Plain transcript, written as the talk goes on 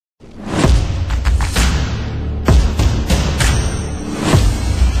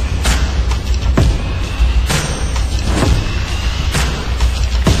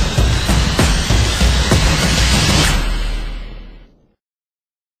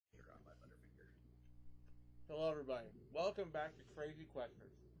Hello, everybody. Welcome back to Crazy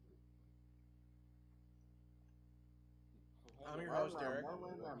Questers. I'm your host, Derek.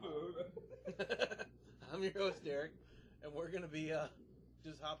 I'm your host, Derek, and we're going to be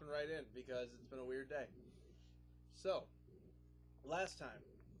just hopping right in because it's been a weird day. So, last time,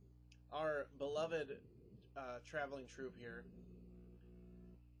 our beloved traveling troupe here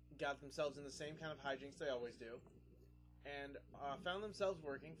got themselves in the same kind of hijinks they always do, and found themselves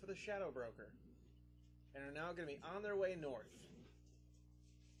working for the Shadow Broker, and are now going to be on their way north.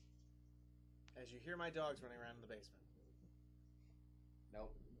 As you hear my dogs running around in the basement.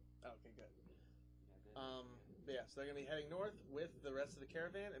 Nope. Okay, good. But yeah, so they're going to be heading north with the rest of the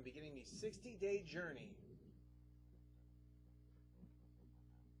caravan and beginning the 60-day journey.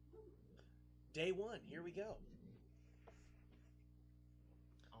 Day one, here we go.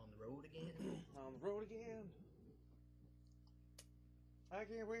 On the road again? On the road again. I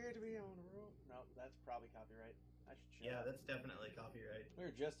can't wait to be on the road. No, that's probably copyright. I should shut Yeah, up. that's definitely copyright. We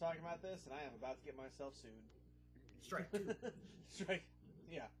were just talking about this, and I am about to get myself sued. Strike two. Strike.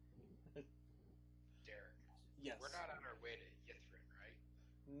 Yeah. Derek. Yes. We're not on our way to Yithrin, right?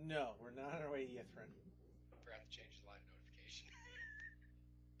 No, we're not on our way to Yithrin. Forgot to change the live notification.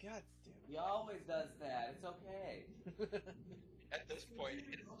 God damn He always does that. It's okay. it. At this point,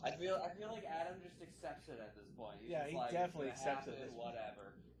 I feel like Adam just accepts it at this point. He's Yeah, just he like, definitely it's gonna accepts it at happen, this point.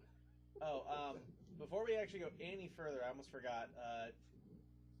 whatever. Before we actually go any further, I almost forgot.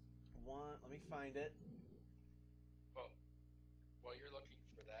 Let me find it. well, while you're looking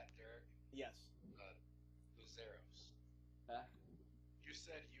for that, Derek, Yes. Luzeros, Huh? you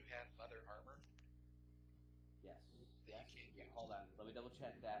said you had leather armor? Yes. That Yes. you can't Yeah, use. hold on. Let me double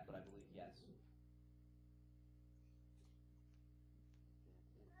check that, but I believe yes.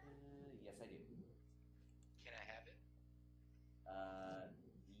 Yes, I do. Can I have it?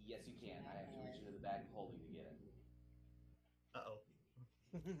 Yes, you can. I have to reach into the bag of holding to get it. Uh-oh.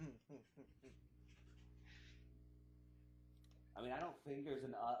 I mean, I don't think there's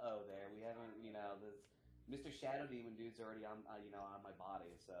an uh-oh there. We haven't, this Mr. Shadow Demon dude's already on, on my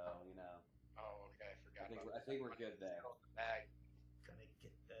body, so, Oh, okay, I forgot about I think we're good there. The bag. Gonna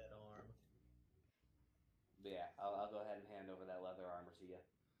get that arm. But yeah, I'll go ahead and hand over that leather armor to you.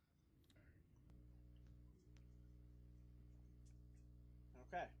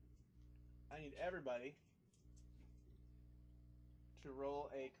 Okay. I need everybody to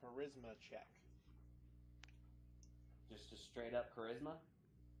roll a charisma check. Just a straight up charisma?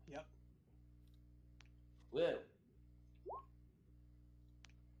 Yep. Woo!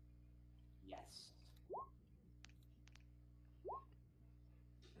 Yes.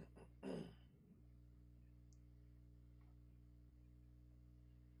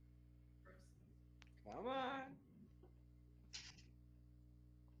 Come on.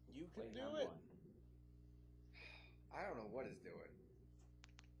 You can Wait, do on it. one. I don't know what it's doing.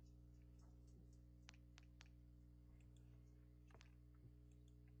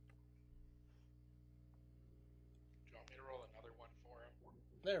 Do you want me to roll another one for him?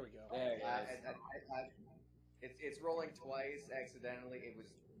 There we go. There it is. It's rolling twice accidentally. It was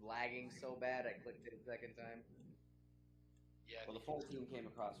lagging so bad I clicked it a second time. Yeah. Well, the 14 came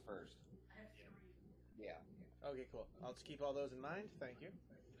across first. Yeah. Okay, cool. I'll just keep all those in mind. Thank you.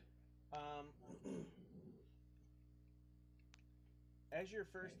 As your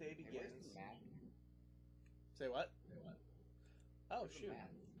first day Hey, where's begins... the map? Say what? Oh, Where's the shoot. map?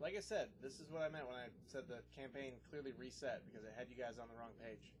 Like I said, this is what I meant when I said the campaign clearly reset because it had you guys on the wrong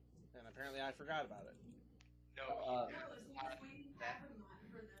page. And apparently I forgot about it. No, Uh, you- No, it's just waiting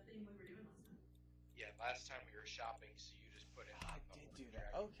for the thing we were doing last time. yeah, last time we were shopping, so you just put it I on did the do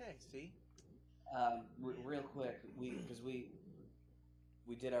that. track. Okay, see? Real quick, because we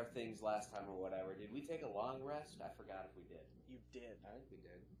did our things last time or whatever. Did we take a long rest? I forgot if we did. You did. I think we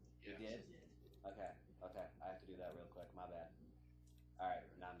did. Yeah. We did? Okay. I have to do that real quick. My bad. Alright,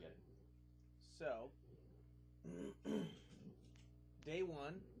 now I'm good. So, day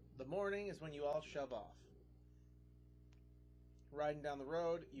one, the morning is when you all shove off. Riding down the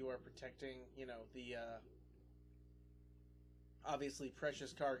road, you are protecting, the obviously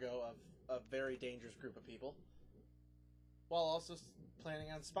precious cargo of a very dangerous group of people, while also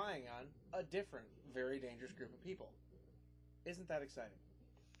planning on spying on a different, very dangerous group of people. Isn't that exciting?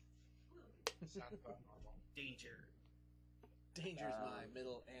 Sounds about normal. Danger. Danger's my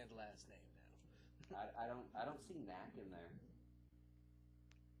middle and last name now. I don't see Knack in there.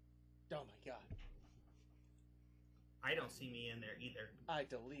 Oh my god. I don't see me in there either. I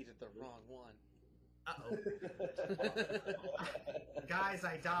deleted the wrong one. Uh-oh. Guys,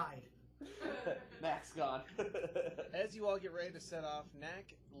 I died. Mac's gone. As you all get ready to set off,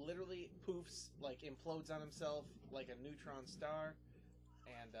 Knack literally poofs, like implodes on himself like a neutron star,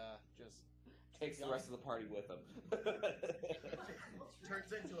 and just Takes the rest of the party with him.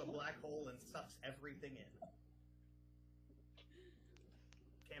 Turns into a black hole and sucks everything in.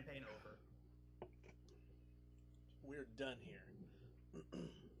 Campaign over. we're done here.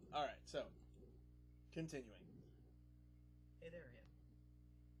 All right, so continuing. Hey there, Ian.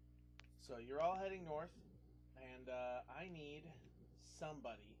 So you're all heading north, and I need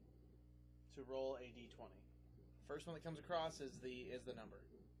somebody to roll a d20. First one that comes across is the number.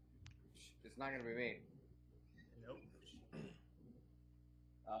 It's not gonna be me. Nope.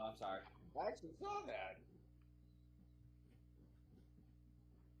 Oh, I'm sorry. I actually saw that.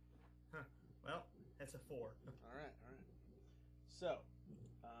 Well, that's a 4. All right. So,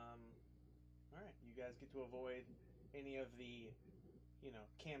 all right, you guys get to avoid any of the,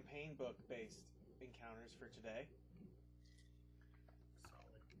 campaign book based encounters for today.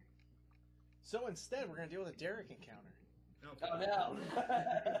 Solid. So instead, we're gonna deal with a Derek encounter. Okay. Oh no!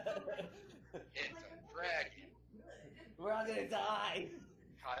 It's a dragon. We're all gonna die.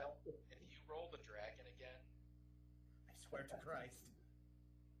 Kyle, if you roll the dragon again, I swear to Christ.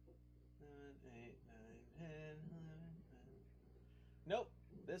 9, 8, 9, 10, 11. Nope.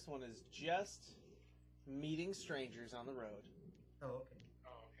 This one is just meeting strangers on the road. Oh, okay.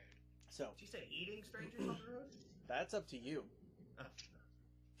 oh, okay. So Did you say eating strangers on the road? that's up to you.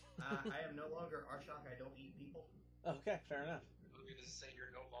 I am no longer Arshok. I don't eat people. Okay, fair enough. I was going to say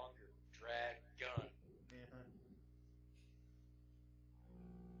you're no longer dragon. Yeah.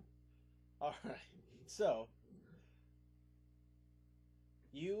 All right. So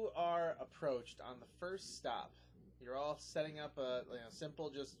you are approached on the first stop. You're all setting up a simple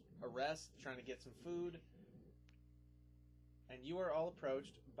just a rest, trying to get some food, and you are all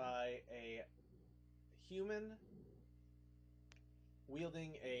approached by a human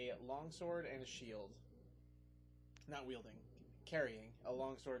wielding a longsword and a shield. Not wielding, carrying a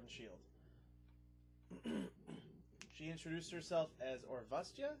longsword and shield. She introduced herself as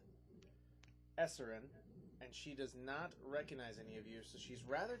Orvustia Esserin, and she does not recognize any of you, so she's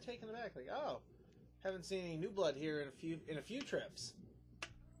rather taken aback. Like, oh, haven't seen any new blood here in a few trips.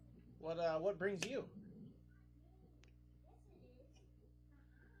 What brings you?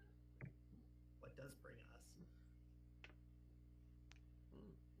 What does bring us?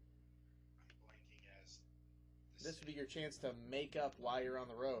 I'm blanking as the This would be your chance to make up why you're on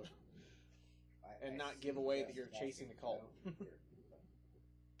the road and not give away that you're chasing the cult.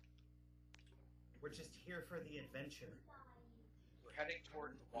 We're just here for the adventure. We're heading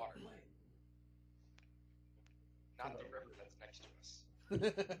toward the water. Not the river that's next to us.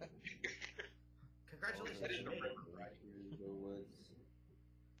 Congratulations, That is you a made it. river, right? The woods.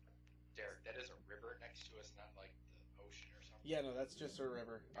 Derek, that is a river next to us, not like the ocean or something. Yeah, no, that's just a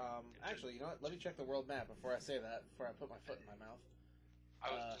river. Actually, you know what? Let me check the world map before I say that, before I put my foot in my mouth. I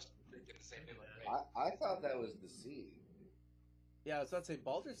was just thinking the same thing. Like, hey, I thought that was the sea. Yeah, I was about to say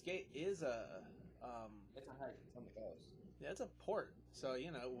Baldur's Gate is a It's a hike. It's on the coast. yeah, it's a port, so it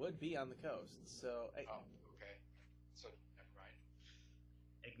would be on the coast. So hey, oh, okay. So never mind.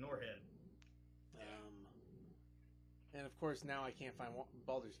 Ignore him. and of course now I can't find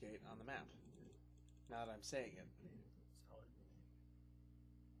Baldur's Gate on the map. Now that I'm saying it, Solid.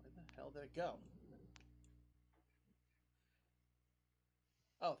 where the hell did it go?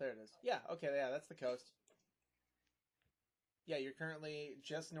 Oh, there it is. Yeah, okay, yeah, that's the coast. Yeah, you're currently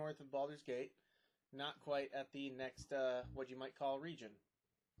just north of Baldur's Gate, not quite at the next, what you might call region.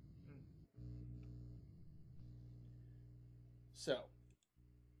 So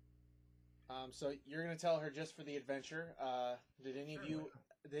you're gonna tell her just for the adventure. Did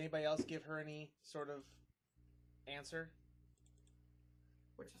anybody else give her any sort of answer?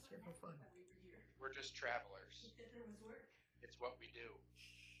 We're just here for fun. We're just travelers. If there was work. It's what we do.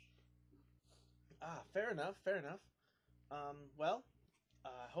 Fair enough. Well,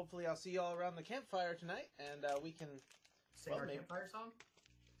 hopefully I'll see you all around the campfire tonight, and we can Sing our campfire song?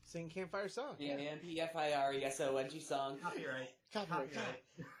 sing campfire song. Campfire song. Copyright. Copyright.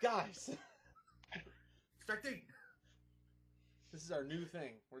 Guys, Strike 3. this is our new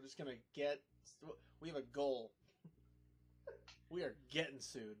thing. We're just gonna we have a goal. We are getting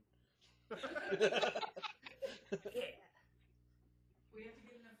sued. Yeah. We have to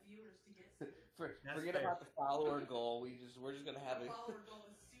get enough viewers to get sued. That's Forget fair. about the follower goal. We're just gonna have The it. follower goal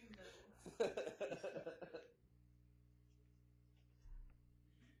is sue though.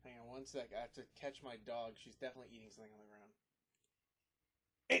 Hang on one sec. I have to catch my dog. She's definitely eating something on the ground.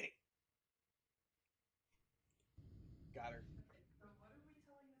 Eat it. Got her. So what are we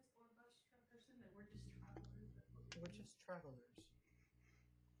telling this travelers.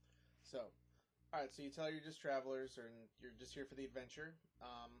 So, all right. So you tell her you're just travelers, or you're just here for the adventure.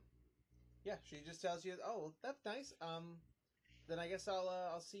 Yeah. She just tells you, "Oh, well, that's nice. Then I guess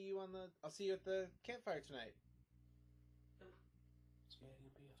I'll see you at the campfire tonight."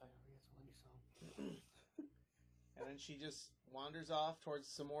 And then she just wanders off towards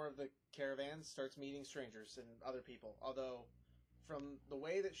some more of the caravans, starts meeting strangers and other people. Although, from the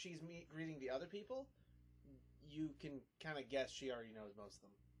way that she's greeting the other people, you can kind of guess she already knows most of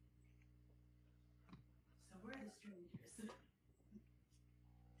them. So we're the strangers.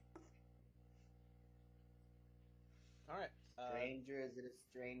 All right. Strangers in a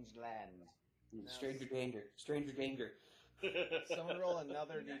strange land. Stranger danger. Stranger danger. Someone roll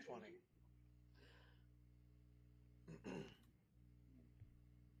another d20.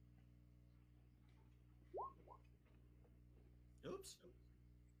 Oops.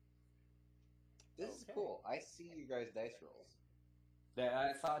 This is Okay. cool. I see you guys' dice rolls. Yeah,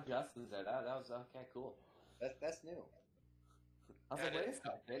 I saw Justin's there. That was okay, cool. That's new. I was like, wait a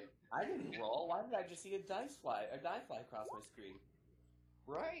second. I didn't roll. Why did I just see a die fly across my screen?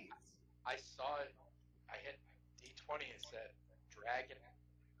 Right. I saw it. I hit D20 and said drag and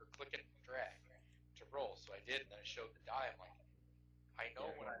or click and drag to roll. So I did, and then it showed the die. I'm like, I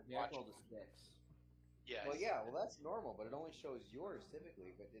know when I'm Yeah, watching. roll the sticks. Yeah. Well, yeah. Well, that's normal, but it only shows yours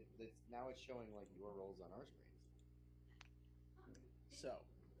typically. But now it's showing like your rolls on our screens. So,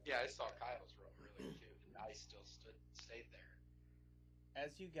 Yeah, I saw Kyle's roll earlier too. The die still stayed there.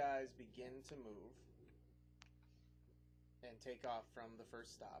 as you guys begin to move and take off from the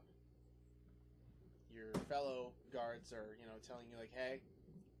first stop, your fellow guards are, telling you like, "Hey,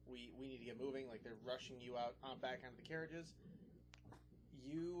 we need to get moving." Like they're rushing you out back onto the carriages.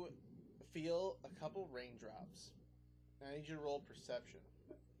 You feel a couple raindrops. I need you to roll perception.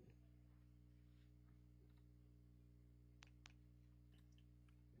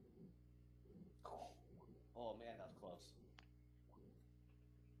 Oh man, that was close.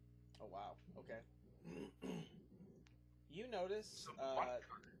 Oh wow. Okay. You notice So what?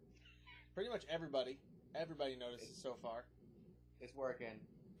 pretty much everybody notices so far, It's working.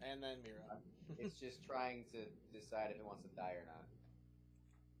 and then Mira. It's just trying to decide if it wants to die or not.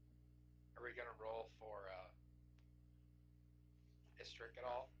 Are we gonna roll for Istrick at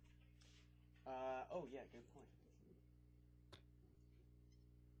all? Oh yeah, good point.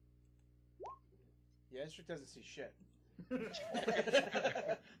 Yeah, Istrick doesn't see shit.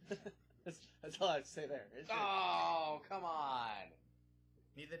 that's all I have to say there. Istrick- Oh, come on.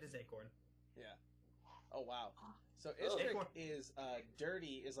 Neither does Acorn. Oh wow. So Oh. Istrick Acorn. is like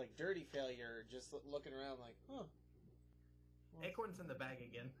dirty failure, just looking around like, huh. Acorn's in the bag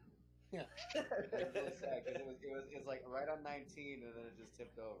again. It's so sad because it was like right on 19 and then it just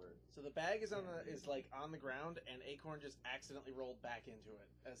tipped over. So the bag is on the ground, and Acorn just accidentally rolled back into it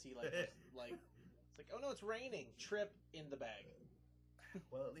as he like it's like, oh no, it's raining. Trip in the bag.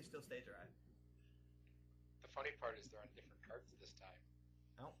 Well, at least he'll stay dry. The funny part is they're on different cards this time.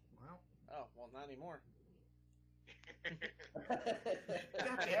 Oh, well. Oh well, not anymore. God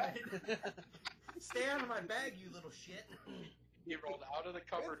damn it. Stay out of my bag, you little shit. He rolled out of the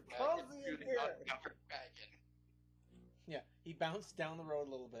covered It's bag and cozy threw in the here. uncovered bag in. Yeah, he bounced down the road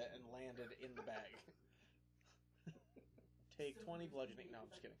a little bit and landed in the bag. Take 20 bludgeoning. No, I'm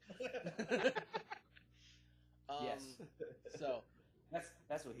just kidding. Yes. So,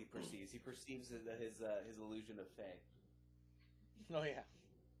 That's what he perceives. He perceives his illusion of Fae. oh yeah.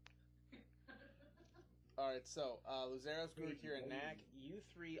 All right, so Luzeros, Grukir, and Knack, you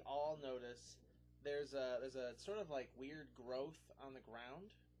three all notice there's a sort of like weird growth on the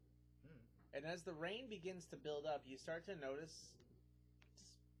ground, and as the rain begins to build up, you start to notice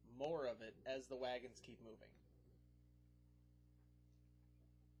more of it as the wagons keep moving.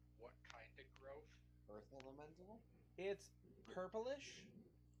 What kind of growth? Earth elemental? It's purplish.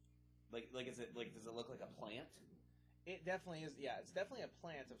 Like is it like does it look like a plant? It definitely is. Yeah, it's definitely a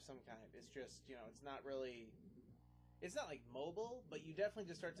plant of some kind. It's just it's not really. It's not like mobile, but you definitely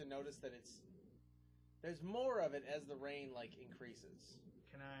just start to notice that there's more of it as the rain like increases.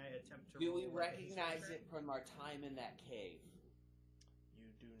 Can I attempt to Do we roll a recognize history it from our time in that cave? You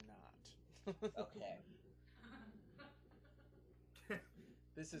do not. Okay.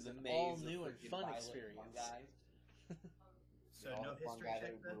 This is The an maze all of new and freaking fun violet experience. fungi. So All no the fun history guy check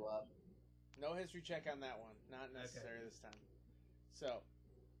that then? blew up. No history check on that one. Not necessary this time. So,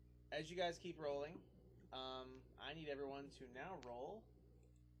 as you guys keep rolling, I need everyone to now roll.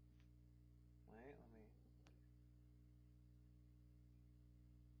 Wait, let me.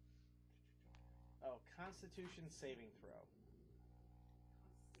 Oh, Constitution saving throw.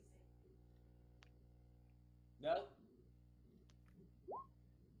 Nope.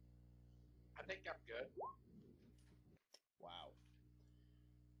 think I'm good. Wow.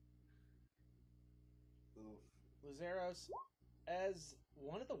 Oof. Luzeros, as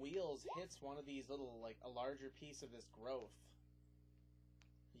one of the wheels hits one of these little, like, a larger piece of this growth,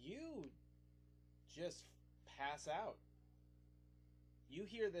 you just pass out. You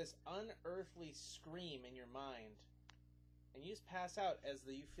hear this unearthly scream in your mind, and you just pass out as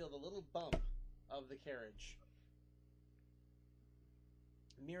you feel the little bump of the carriage.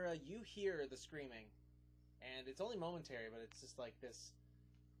 Mira, you hear the screaming, and it's only momentary, but it's just like this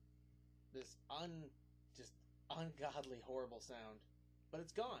just ungodly horrible sound. But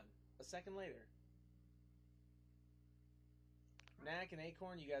it's gone a second later. Knack and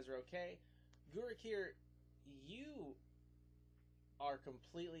Acorn, you guys are okay. Gurukir, you are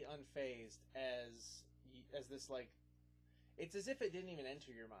completely unfazed as this, like, it's as if it didn't even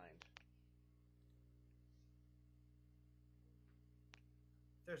enter your mind.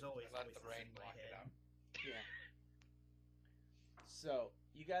 There's always Let voices the rain in my block it head. out. Yeah. So,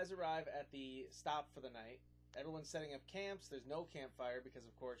 you guys arrive at the stop for the night. Everyone's setting up camps. There's no campfire because,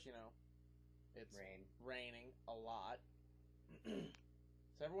 of course, you know, it's Rain. raining a lot.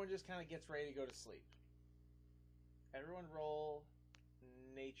 So everyone just kind of gets ready to go to sleep. Everyone roll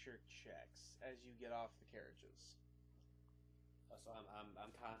nature checks as you get off the carriages. So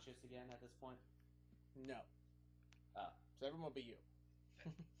I'm conscious again at this point. No. Oh. So everyone will be you.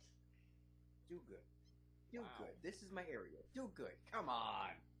 Do good. Do Wow. good. This is my area. Do good. Come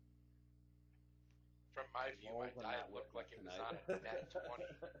on. From my view, my Rolls are die not looked with like us it was tonight. on a net 20.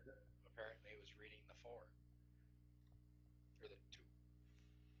 Apparently, it was reading the 4. Or the 2.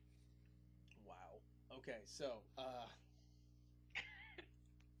 Wow. Okay, so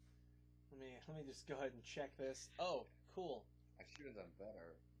let me just go ahead and check this. Oh, cool. I should have done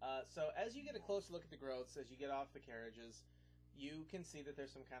better. So as you get a closer look at the growths, as you get off the carriages, you can see that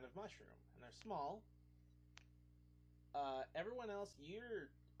there's some kind of mushroom, and they're small. Everyone else,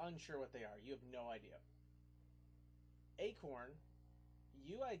 you're unsure what they are. You have no idea. Acorn,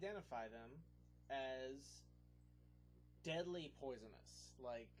 you identify them as deadly poisonous.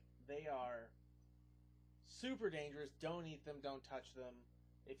 Like, they are super dangerous. Don't eat them. Don't touch them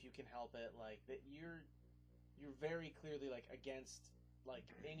if you can help it. Like, that you're very clearly, like, against, like,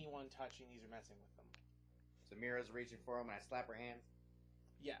 anyone touching these or messing with them. So Mira's reaching for him, and I slap her hand.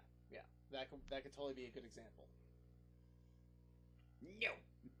 Yeah. That could totally be a good example. No.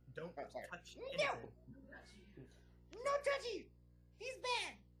 Don't Oh, sorry. touch No. anything. No touchy. He's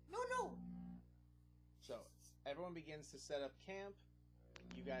bad. No. So everyone begins to set up camp.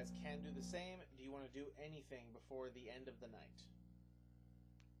 You guys can do the same. Do you want to do anything before the end of the night?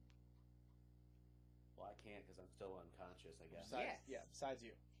 Well, I can't because I'm still unconscious, I guess. Besides, Yes. Yeah, besides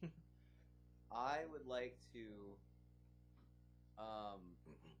you. I would like to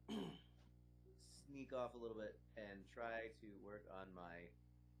sneak off a little bit and try to work on my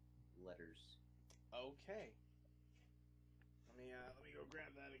letters. Okay. Let me go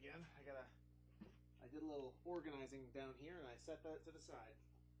grab that again. I did a little organizing down here, and I set that to the side.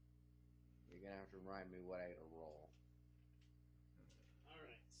 You're gonna have to remind me what I gotta roll. All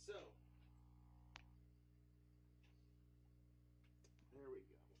right. So there we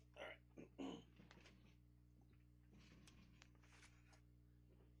go. All right.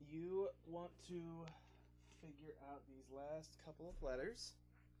 You want to figure out these last couple of letters.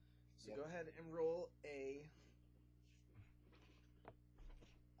 So Yep. go ahead and roll a.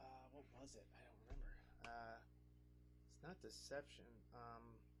 What was it? I don't remember. It's not deception.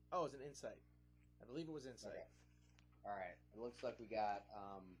 Oh, it's an insight. I believe it was insight. Okay. All right. It looks like we got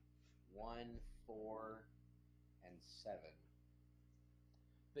 1, 4, and 7.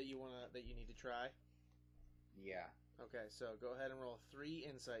 That you need to try. Yeah. Okay, so go ahead and roll 3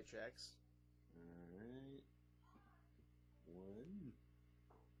 insight checks. All right. 1.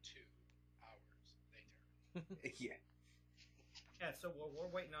 2 hours later. Yeah. Yeah, so we're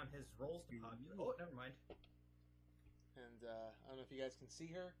waiting on his rolls to populate. Oh, never mind. And I don't know if you guys can see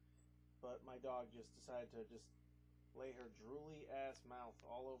her, but my dog just decided to just lay her drooly ass mouth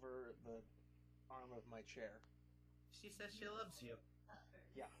all over the arm of my chair. She says she loves you.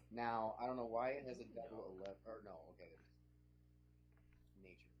 Now, I don't know why it has a double 11. Or no, okay. There it is.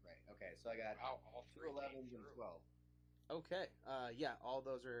 Nature, right. Okay, so I got Wow, all 2 3 11s came and through. 12. Okay, yeah, all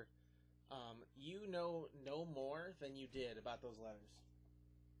those are. You know no more than you did about those letters.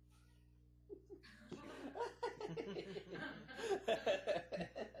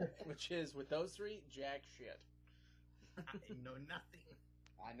 Which is, with those 3, jack shit. I know nothing.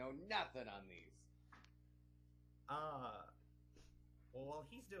 I know nothing on these. Well, while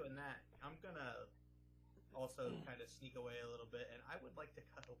he's doing that, I'm gonna also kind of sneak away a little bit, and I would like to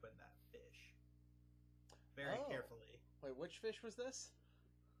cut open that fish. very Oh. carefully. Wait, which fish was this?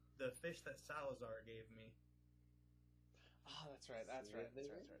 The fish that Salazar gave me. Oh, that's right. That's right. That's right. That's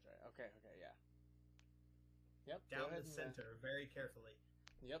right. That's right. Okay. Okay. Yeah. Yep. go Down ahead the and, center, very carefully.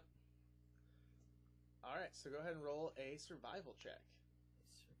 Yep. All right. So go ahead and roll a survival check.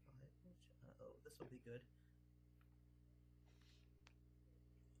 Oh, this will be good.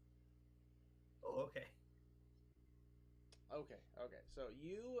 Oh, okay. Okay. Okay. So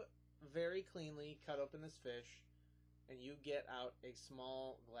you very cleanly cut open this fish, and you get out a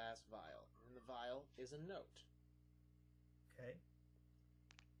small glass vial. In the vial is a note. Okay.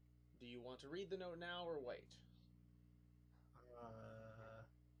 Do you want to read the note now or wait?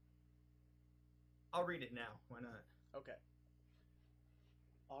 I'll read it now. Why not? Okay.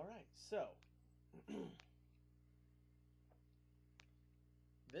 All right. So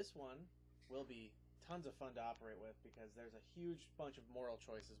this one will be tons of fun to operate with because there's a huge bunch of moral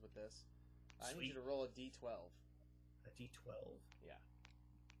choices with this. I need you Sweet. to roll a d12. A D12. Yeah.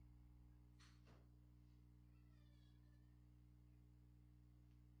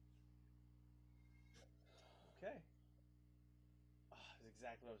 Okay. Oh, that's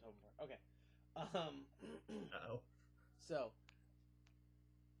exactly what I was hoping for. Okay. Uh-oh. So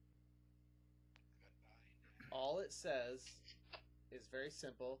all it says is very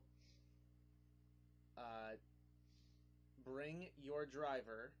simple. Bring your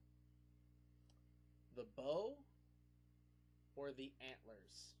driver the bow or the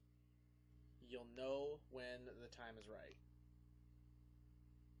antlers. You'll know when the time is right.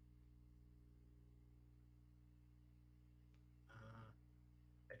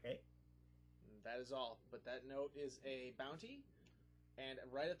 Okay. That is all. But that note is a bounty, and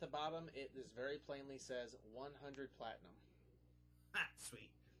right at the bottom, it is very plainly says 100 platinum. Ah,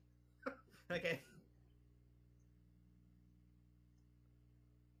 sweet. Okay.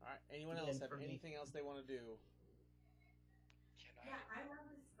 All right. Anyone And else have for me- anything else they want to do? Can Yeah, I have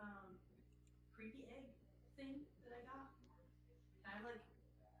this creepy egg thing that I got. Can I like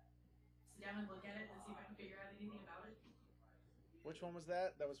sit down and look at it and see if I can figure out anything about it? Which one was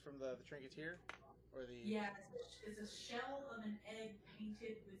that? That was from the Trinketeer, or the? Yeah, it's a shell of an egg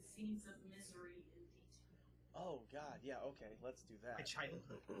painted with scenes of misery in detail. Oh God, yeah. Okay, let's do My that.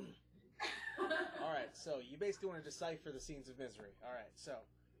 childhood. All right. So you basically want to decipher the scenes of misery. All right. So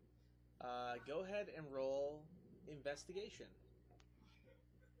go ahead and roll investigation.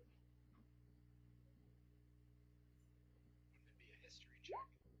 Wouldn't it be a history check?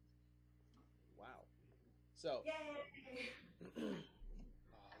 Wow. So. Yay! Oh,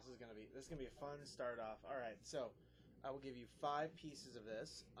 this is gonna be a fun start off. All right, so I will give you 5 pieces of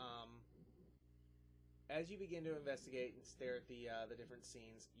this. As you begin to investigate and stare at the different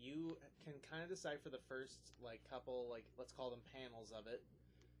scenes, you can kind of decipher the first couple, let's call them panels of it.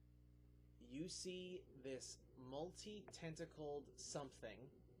 You see this multi-tentacled something,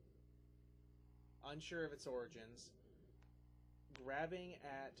 unsure of its origins, grabbing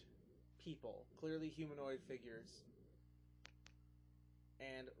at people, clearly humanoid figures.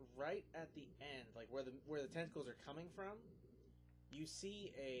 And right at the end, where the tentacles are coming from, you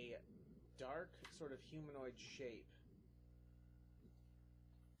see a dark sort of humanoid shape.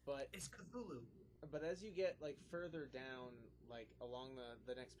 But It's Cthulhu. as you get further down, along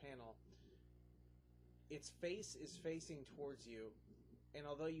the next panel, its face is facing towards you, and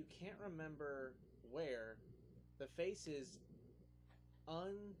although you can't remember where, the face is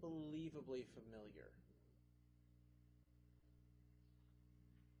unbelievably familiar.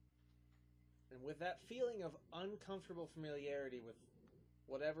 And with that feeling of uncomfortable familiarity with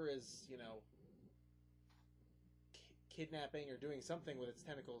whatever is, kidnapping or doing something with its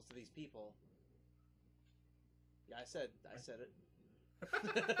tentacles to these people. Yeah, I said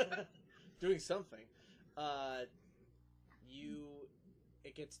it. Doing something.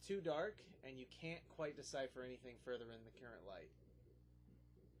 It gets too dark, and you can't quite decipher anything further in the current light.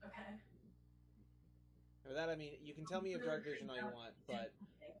 Okay. And with that, I mean, you can tell me you have dark vision all you want, but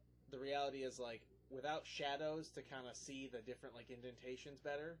the reality is, without shadows to kind of see the different, indentations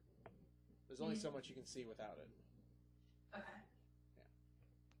better, there's only so much you can see without it. Okay.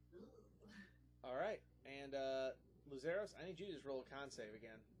 All right, and Luzeros, I need you to just roll a con save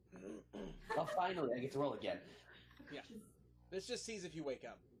again. Oh, finally, I get to roll again. Yeah. This just sees if you wake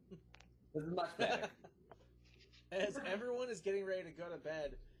up. This is much better. As everyone is getting ready to go to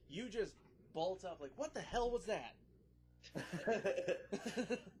bed, you just bolt up what the hell was that?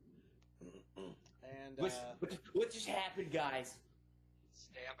 And what just happened, guys?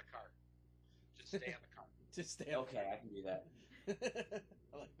 Stay on the cart. Just stay on the cart. just stay on Okay, I can do that. the cart.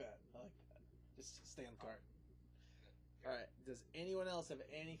 I like that. Just stay on the cart. All right. Does anyone else have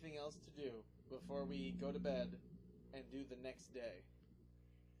anything else to do before we go to bed and do the next day?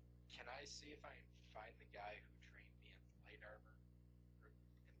 Can I see if I can find the guy who trained me in light armor, and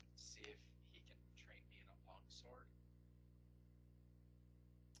see if he can train me in a longsword?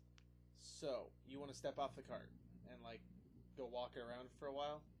 So you want to step off the cart and like go walk around for a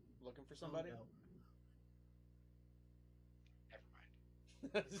while, looking for somebody? Oh, no. Never mind.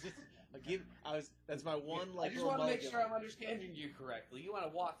 That's my one I like. just little want to make mulligan. sure I'm understanding you correctly. You want to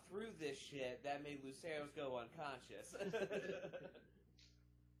walk through this shit that made Luceros go unconscious.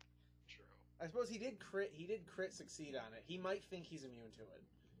 True. I suppose he did crit. He did crit succeed on it. He might think he's immune to it.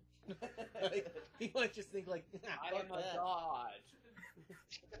 Like, he might just think like, I fuck am a that. god.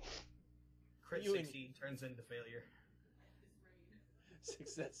 Crit You and- succeed turns into failure.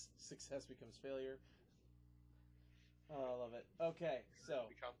 Success becomes failure. Oh, I love it. Okay, so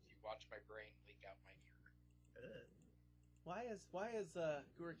Becomes you watch my brain leak out my ear. Ugh. why is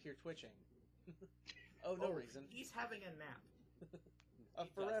Gurik here twitching? Oh, no reason. He's having a nap. A He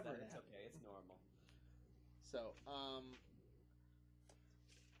does forever that. It's nap. okay. It's normal. So, oh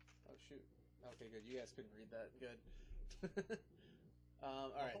shoot. Okay, good. You guys couldn't read that. Good.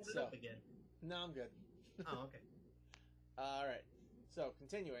 All right. Hold it So, up again. no, I'm good. Oh, okay. All right. So,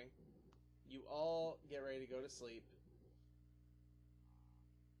 continuing, you all get ready to go to sleep,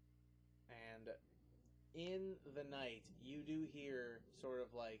 and in the night, you do hear sort of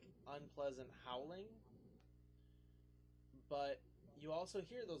like unpleasant howling, but you also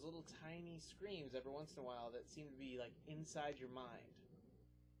hear those little tiny screams every once in a while that seem to be like inside your mind.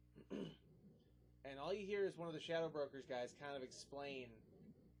 And all you hear is one of the Shadow Brokers guys kind of explain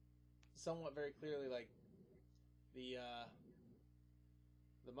somewhat very clearly, like, the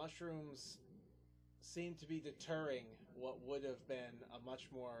mushrooms seem to be deterring what would have been a much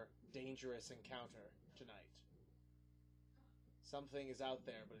more dangerous encounter tonight. Something is out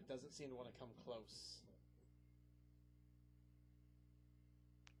there, but it doesn't seem to want to come close.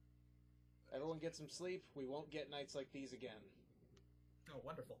 Everyone get some sleep. We won't get nights like these again. Oh,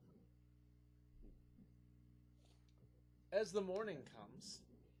 wonderful. As the morning comes,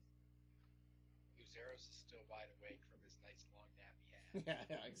 Uzeros is still wide awake from his nice long nap he had.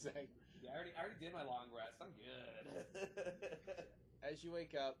 yeah, exactly. Yeah, I already did my long rest. I'm good. As you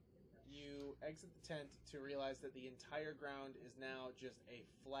wake up, you exit the tent to realize that the entire ground is now just a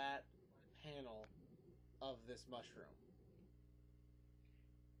flat panel of this mushroom.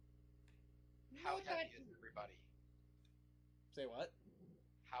 How heavy is everybody? Say what?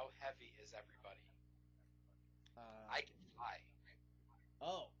 How heavy is everybody? Uh, I can fly.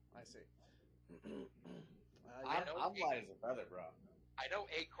 Oh, I see. I Yeah. know I'm light as a feather, bro. I know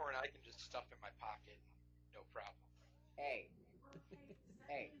Acorn I can just stuff in my pocket, no problem. Hey,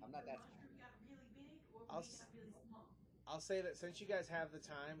 hey, I'm not that. We got really big, or I'll we s- got really small. I'll say that since you guys have the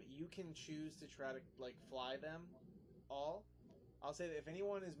time, you can choose to try to like fly them all. I'll say that if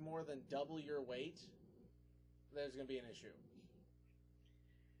anyone is more than double your weight, there's going to be an issue.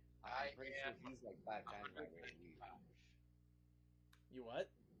 I'm pretty sure am he's like 5 times my weight. 195. You what?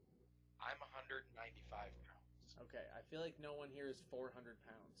 I'm 195 pounds. Okay, I feel like no one here is 400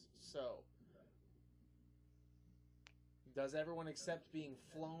 pounds. So, does everyone accept being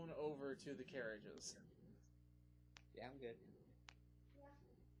flown over to the carriages? Yeah, I'm good.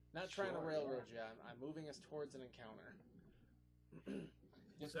 Not trying to Sure, railroad you. I'm moving us towards an encounter.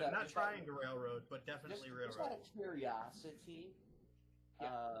 Just, So not trying to railroad, but definitely just out railroad. of curiosity,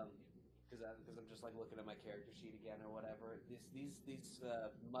 Yeah. because I'm just like looking at my character sheet again or whatever. These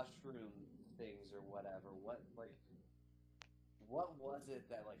mushroom things or whatever. What was it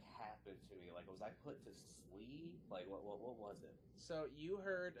that like happened to me? Like, was I put to sleep? Like, what was it? So you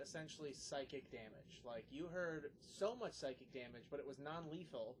heard essentially psychic damage. Like you heard so much psychic damage, but it was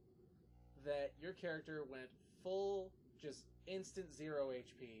non-lethal that your character went full, just instant 0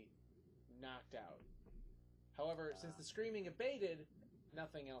 HP, knocked out. However, since the screaming abated,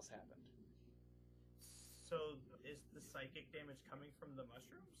 nothing else happened. So is the psychic damage coming from the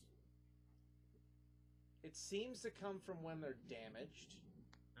mushrooms? It seems to come from when they're damaged.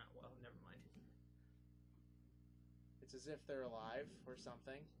 Oh, well, never mind. It's as if they're alive or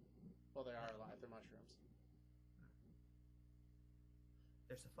something. Well, they are alive. They're mushrooms.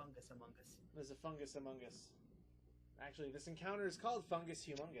 There's a fungus among us. There's a fungus among us. Actually, this encounter is called Fungus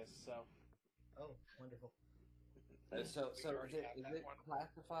Humongous, so... Oh, wonderful. So We is already it, have is that it one.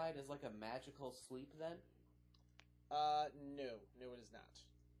 classified as like a magical sleep then? No. No, it is not.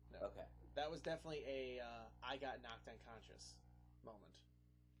 No. Okay. That was definitely a, I got knocked unconscious moment.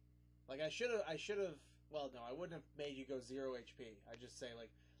 Like, I should have, well, no, I wouldn't have made you go 0 HP. I'd just say, like,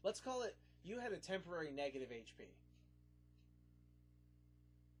 let's call it, you had a temporary negative HP.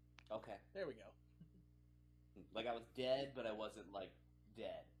 There we go. Like I was dead, but I wasn't like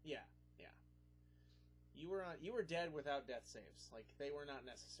dead. Yeah. You were dead without death saves. Like they were not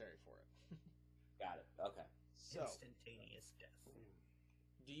necessary for it. Got it. Okay. So, Instantaneous death.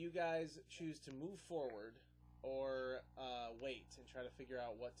 do you guys choose to move forward or wait and try to figure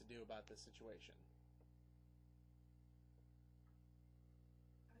out what to do about this situation?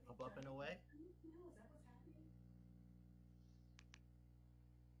 Up and away? No, is that what's happening?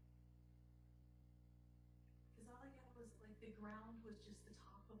 Because all I got was like the ground was just the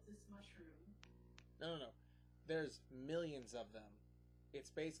top of this mushroom. No. There's millions of them. It's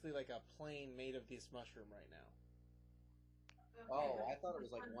basically like a plane made of this mushroom right now. Okay, Oh, but I thought it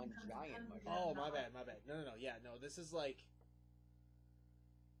was like tons one and tons and giant tons of mushroom. them, Oh, not my like- bad. No. Yeah, no. This is like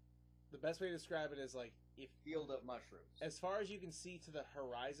the best way to describe it is like if Field of mushrooms. as far as you can see to the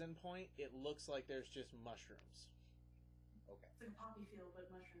horizon point, it looks like there's just mushrooms. Okay. It's like a poppy field, but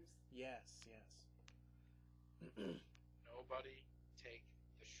mushrooms. Yes. Nobody take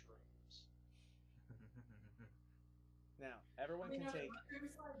the shrooms. Now, everyone I mean, can are the take.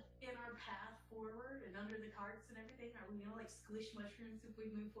 mushrooms like in our path forward and under the carts and everything? Are we gonna like squish mushrooms if we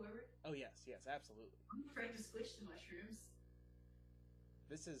move forward? Oh yes, absolutely. I'm afraid to squish the mushrooms.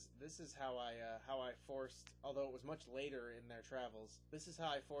 This is how I forced, although it was much later in their travels. This is how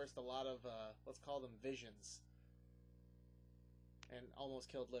I forced a lot of let's call them visions, and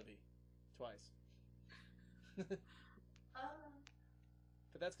almost killed Livy twice. But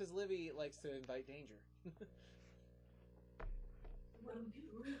that's because Livy likes to invite danger. What do we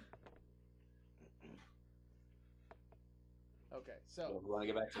do? Okay, So so we want to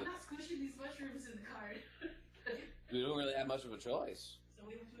get back to. I'm not squishing these mushrooms in the cart. We don't really have much of a choice. So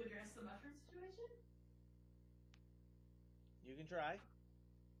we have to address the mushroom situation? you can try. I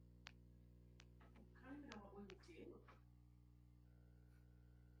don't even know what we would do.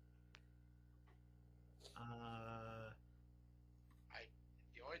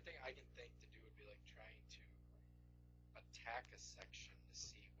 The only thing I can think to do would be like trying to attack a section to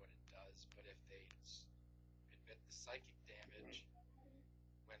see what it does. But if they admit the psychic damage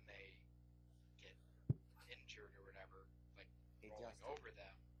when they get injured or whatever, like Hey, rolling Justin, over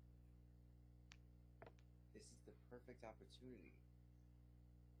them, this is the perfect opportunity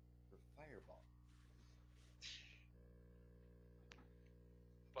for Fireball.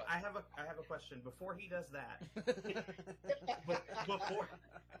 but I have a question. Before he does that,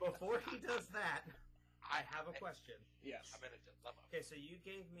 before he does that, I have a question. Yes. I'm in a dilemma. Okay, so you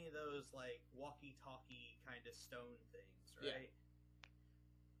gave me those like walkie-talkie kind of stone things, Yeah. right?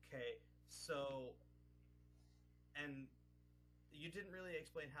 Okay, so and you didn't really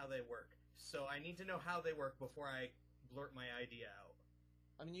explain how they work. So I need to know how they work before I blurt my idea out.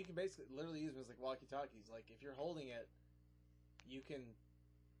 I mean, you can basically literally use them as like walkie-talkies. Like if you're holding it, you can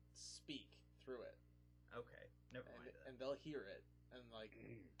speak through it, Okay, never mind that. and they'll hear it, and like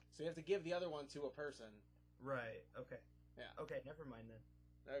so you have to give the other one to a person. Right. Okay. Yeah. Okay, never mind then.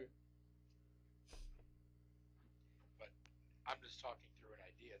 Okay. I'm just talking through an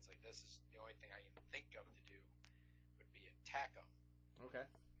idea. It's like this is the only thing I can think of to do would be attack them Okay.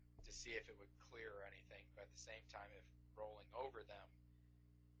 to see if it would clear or anything. But at the same time, if rolling over them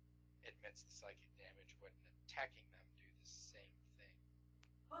admits the psychic damage, wouldn't attacking them do the same thing?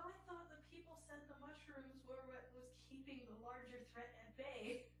 But I thought the people said the mushrooms were what was keeping the larger threat at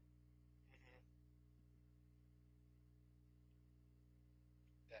bay.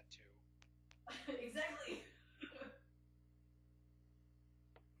 That too. Exactly.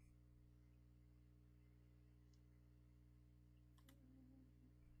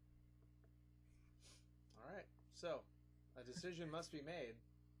 All right. So, a decision must be made.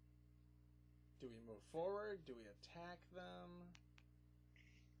 Do we move forward? Do we attack them?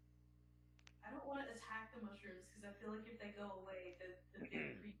 I don't want to attack the mushrooms because I feel like if they go away, the big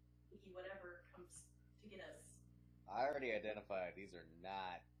creepy whatever comes to get us. I already identified these are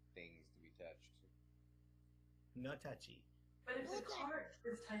not things to be touched. No touchy. But if the cart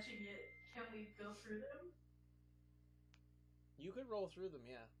is touching it, can we go through them? You could roll through them,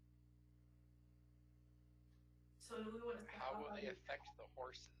 yeah. So do we want to? How will they affect the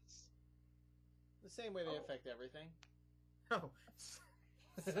horses? The same way they affect everything. Oh.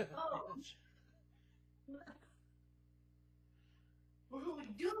 Oh. What do we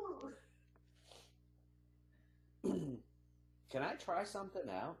do? Can I try something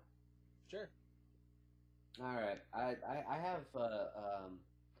out? Sure. All right, I have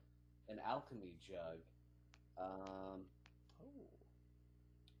an alchemy jug. Oh.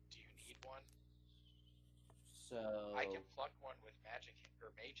 Do you need one? So I can pluck one with magic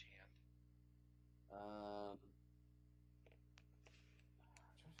or mage hand. I'm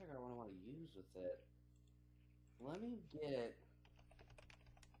trying to figure out what I want to use with it. Let me get.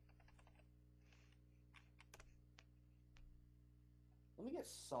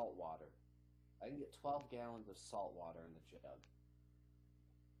 Salt water. I can get 12 gallons of salt water in the jug.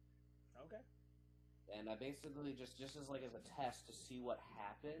 Okay. And I basically just as like as a test to see what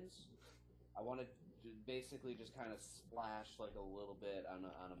happens, I want to basically just kind of splash like a little bit on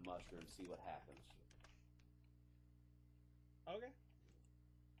a mushroom, see what happens. Okay.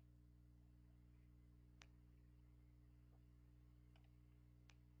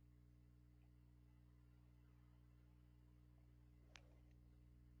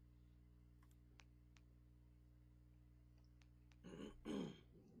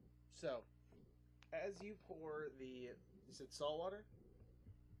 So, as you pour you said salt water?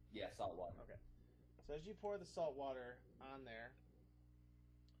 Yeah, salt water. Okay. So as you pour the salt water on there,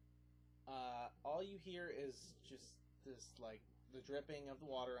 all you hear is just this, like, the dripping of the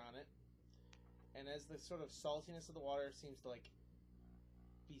water on it. And as the sort of saltiness of the water seems to, like,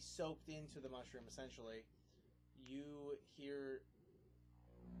 be soaked into the mushroom, essentially, you hear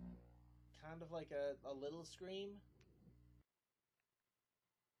kind of like a little scream.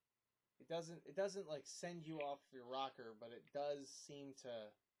 It doesn't like send you off your rocker, but it does seem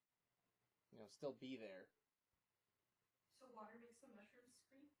to, still be there. So water makes the mushrooms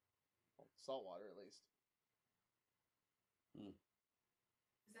scream? Well, salt water, at least.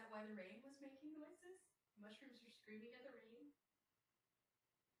 Is that why the rain was making noises? Mushrooms are screaming at the rain?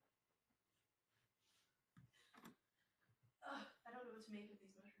 Ugh, I don't know what to make of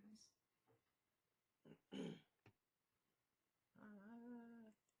these mushrooms.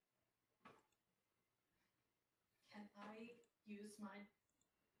 Can I use my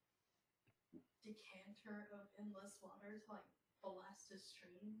decanter of endless water to, like, blast a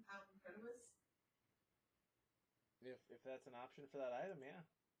stream out in front of us? If that's an option for that item, yeah.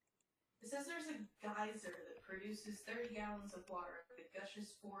 It says there's a geyser that produces 30 gallons of water that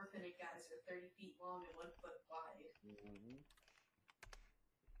gushes forth in a geyser 30 feet long and 1 foot wide. Mm-hmm.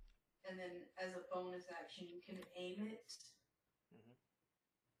 And then, as a bonus action, you can aim it. Mm-hmm.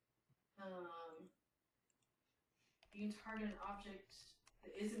 You can target an object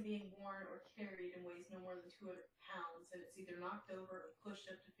that isn't being worn or carried and weighs no more than 200 pounds, and it's either knocked over or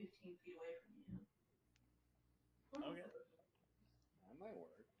pushed up to 15 feet away from you. Okay. That might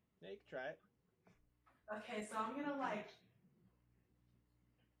work. Yeah, you can try it. Okay, so I'm gonna, like,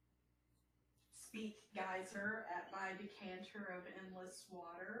 speak geyser at my decanter of endless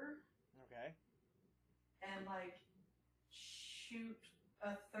water. Okay. And, like, shoot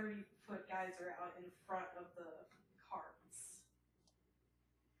a 30-foot geyser out in front of the carts.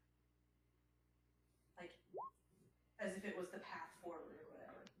 Like, as if it was the path forward or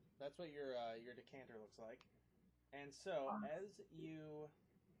whatever. That's what your decanter looks like. And so, as you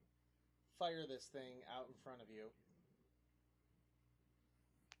fire this thing out in front of you,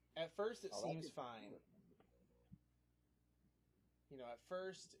 at first it seems fine. At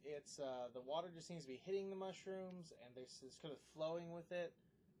first it's the water just seems to be hitting the mushrooms, and there's kind of flowing with it,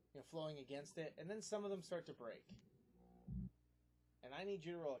 flowing against it, and then some of them start to break. And I need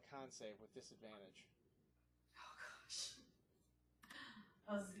you to roll a con save with disadvantage. Oh gosh.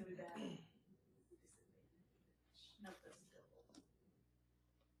 Oh, this is gonna be bad. No, that's still.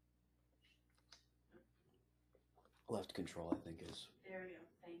 Left control, I think, is. There we go.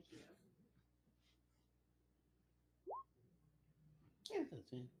 Thank you. Yeah,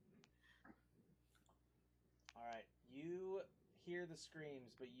 that's it. All right, you hear the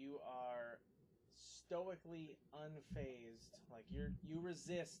screams, but you are stoically unfazed. Like you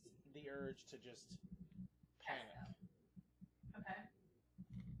resist the urge to just panic. Okay.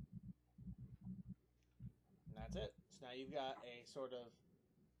 And that's it. So now you've got a sort of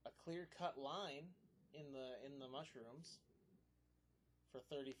a clear-cut line in the mushrooms for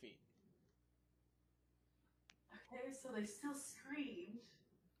 30 feet. Okay, so they still screamed.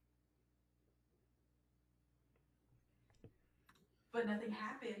 But nothing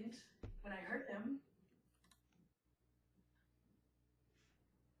happened when I heard them.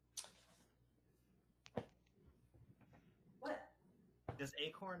 What? Does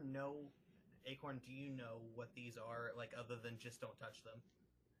Acorn know? Acorn, do you know what these are? Like, other than just don't touch them.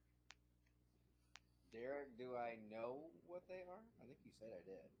 Derek, do I know what they are? I think you said I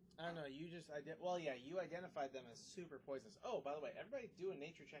did. I don't know. You just you identified them as super poisonous. Oh, by the way, everybody do a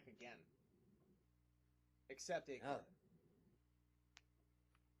nature check again, except Acorn.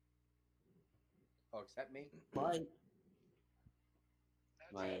 Oh, except me? Mine.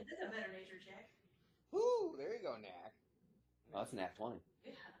 That's Mine. That's a better nature check. Woo! There you go, Knack. Oh, that's an Act 20.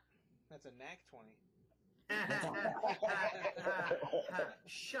 Yeah. That's a knack 20.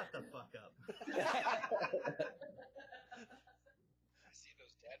 Shut the fuck up. I see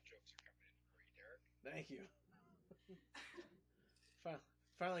those dad jokes are coming in for you, Derek. Thank you.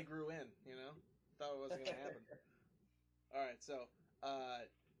 Finally grew in, you know? Thought it wasn't going to happen. Alright, so,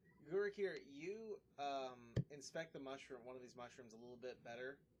 Gurik here, you inspect one of these mushrooms a little bit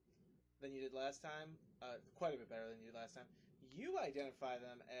better than you did last time. Quite a bit better than you did last time. You identify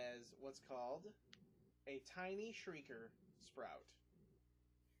them as what's called a tiny shrieker sprout.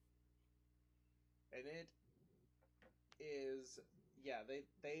 And it is, yeah,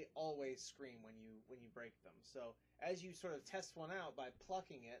 they always scream when you break them. So as you sort of test one out by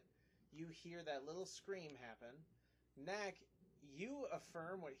plucking it, you hear that little scream happen. Knack, you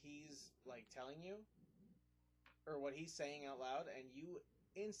affirm what he's like telling you, or what he's saying out loud, and you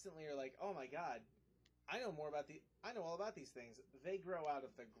instantly are like, "Oh my god, I know all about these things. They grow out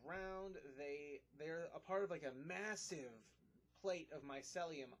of the ground. They're a part of like a massive plate of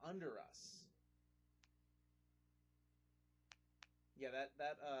mycelium under us." Yeah,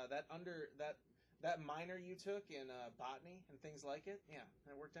 that minor you took in botany and things like it. Yeah,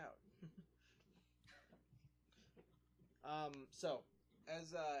 that worked out. So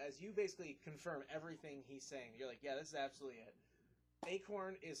as you basically confirm everything he's saying, you're like, yeah, this is absolutely it.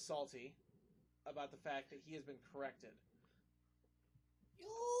 Acorn is salty about the fact that he has been corrected. You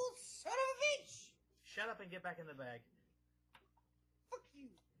son of a bitch! Shut up and get back in the bag. Fuck you!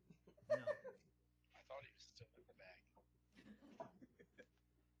 No. I thought he was still in the bag.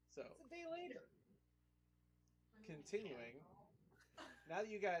 So It's a day later. continuing, now that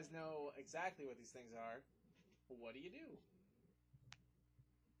you guys know exactly what these things are, what do you do?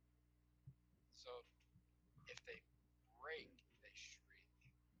 So, if they break, they shriek.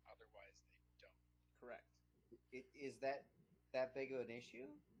 Otherwise, they don't. Correct. Is that big of an issue?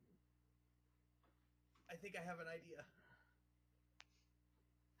 I think I have an idea.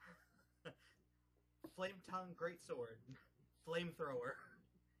 Flame tongue greatsword. Flamethrower.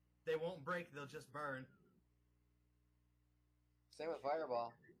 They won't break, they'll just burn. Same with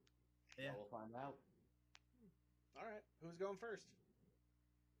fireball. Yeah. We'll find out. All right, who's going first?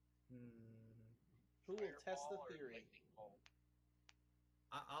 Who will test the Fireball or theory? lightning bolt?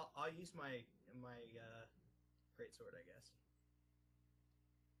 I'll use my greatsword, I guess.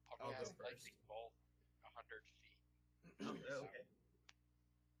 I'll go cast first. lightning bolt 100 feet. Okay.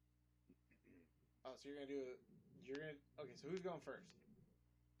 Oh, so okay, so who's going first?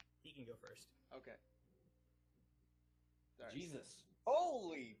 He can go first. Okay. All right. Jesus.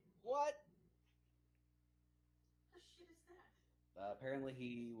 Holy what? What the shit is that? Apparently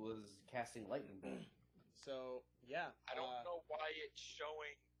he was casting lightning bolt. So, yeah. I don't know why it's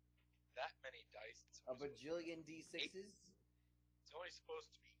showing that many dice. It's A supposed- bajillion D6s? It's only supposed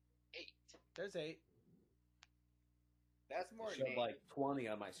to be 8. There's 8. That's more It than showed 8. like 20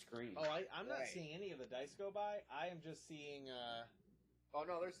 on my screen. Oh, I'm not Right. seeing any of the dice go by. I am just seeing, Oh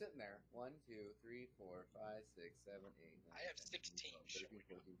no, they're sitting there. 1, 2, 3, 4, 5, 6, 7, 8, 9, I have 10, 16 11, 13, showing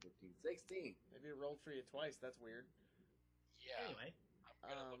up. 14, 15, 16. maybe it rolled for you twice. That's weird. Yeah, Anyway, I'm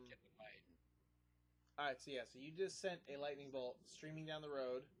gonna look um, into my. All right, so yeah, so you just sent a lightning bolt streaming down the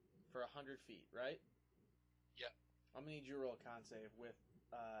road for 100 feet, right? Yep. I'm gonna need you to roll a con save with,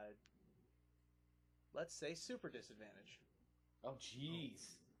 let's say, super disadvantage. Oh,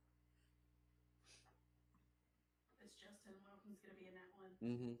 jeez. It's Justin. One of them's gonna be in that one.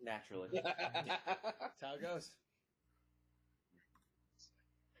 Mm-hmm. Naturally. That's how it goes.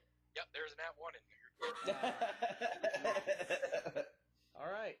 Yep, there's an at 1 in there.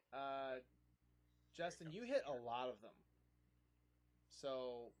 All right, Justin, you hit a lot of them.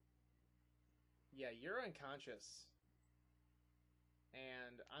 So, yeah, you're unconscious.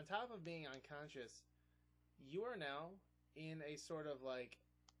 And on top of being unconscious, you are now in a sort of like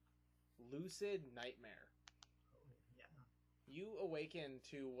lucid nightmare. yeah. You awaken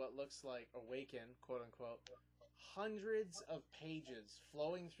to what looks like quote unquote, hundreds of pages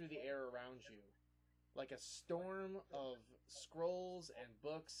flowing through the air around you, like a storm of scrolls and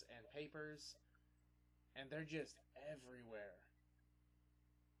books and papers, and they're just everywhere.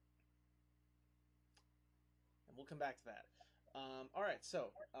 And we'll come back to that. All right,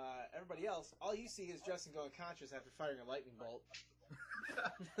 so everybody else, all you see is Justin going conscious after firing a lightning bolt.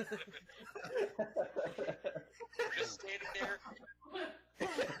 Just standing there.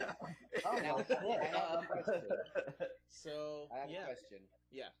 Oh, Now, well, shit. I have a question. So I have yeah, a question.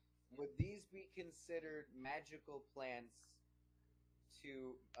 yeah. Would these be considered magical plants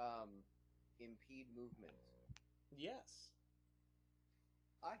to impede movement? Yes.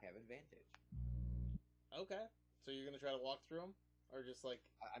 I have advantage. Okay. So you're gonna try to walk through them? or just like?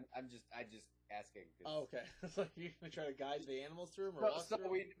 I'm just asking. 'Cause- Oh, okay. It's like you're gonna try to guide the animals through them, or So, walk so through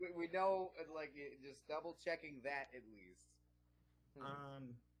 'em? we know, like, just double checking that at least.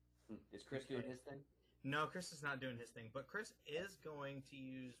 Is Chris doing his thing? No, Chris is not doing his thing, but Chris is going to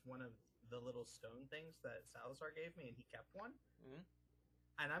use one of the little stone things that Salazar gave me, and he kept one. Mhm.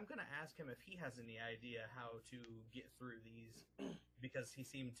 And I'm going to ask him if he has any idea how to get through these, because he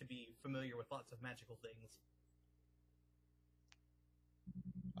seemed to be familiar with lots of magical things.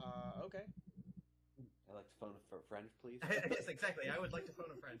 Okay. I'd like to phone a friend, please. Yes, exactly. I would like to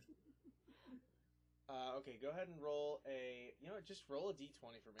phone a friend. Okay, go ahead and roll a. You know what? Just roll a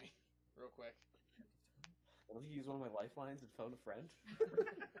d20 for me, real quick. Will you use one of my lifelines and phone a friend?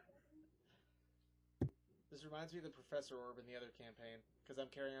 This reminds me of the Professor Orb in the other campaign, because I'm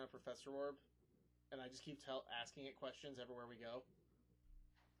carrying on a Professor Orb, and I just keep asking it questions everywhere we go.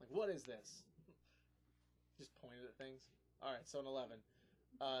 Like, what is this? Just pointed at things. Alright, so an 11.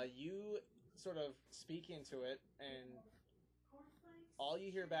 You sort of speak into it, and all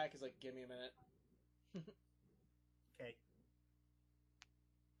you hear back is like, give me a minute. Okay.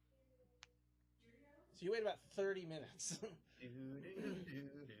 So you wait about 30 minutes.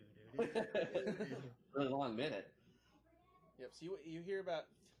 Really long minute. Yep, so you hear about...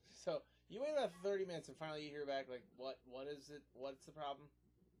 So, you wait about 30 minutes, and finally you hear back, like, what is it? What's the problem?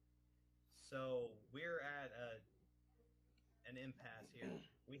 So we're at an impasse here.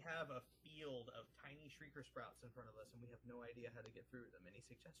 We have a field of tiny shrieker sprouts in front of us, and we have no idea how to get through them. Any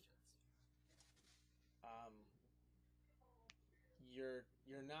suggestions?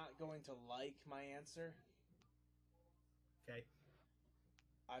 You're not going to like my answer. Okay.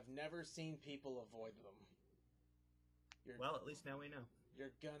 I've never seen people avoid them. Well, at least now we know.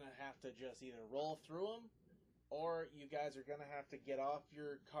 You're gonna have to just either roll through them, or you guys are gonna have to get off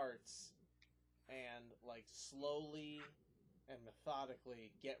your carts and like slowly and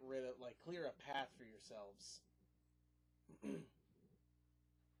methodically get rid of, like, clear a path for yourselves.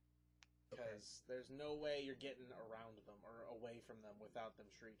 Because there's no way you're getting around them or away from them without them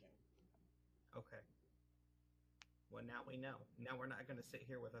shrieking. Okay. Well, now we know. Now we're not going to sit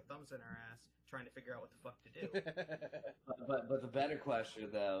here with our thumbs in our ass trying to figure out what the fuck to do. But the better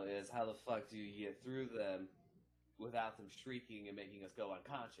question though is how the fuck do you get through them without them shrieking and making us go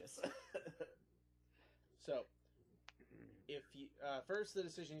unconscious? So, if you first the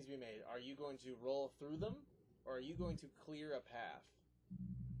decision needs to be made. Are you going to roll through them, or are you going to clear a path?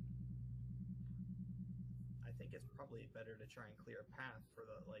 I think it's probably better to try and clear a path for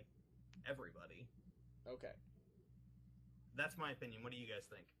everybody. Okay. That's my opinion. What do you guys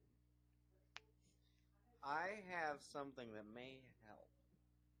think? I have something that may help.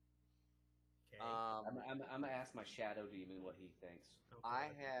 Okay. I'm gonna ask my shadow demon what he thinks. Okay.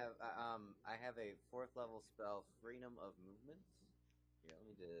 I have a 4th level spell, Freedom of Movement. Here,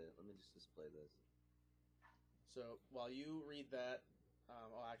 let me just display this. So while you read that,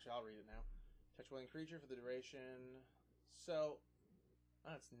 actually I'll read it now. Touch willing creature for the duration. So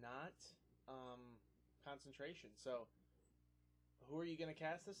that's not concentration. So who are you going to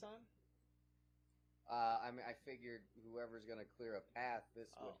cast this on? I figured whoever's going to clear a path,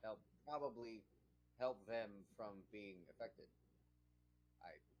 this would probably help them from being affected.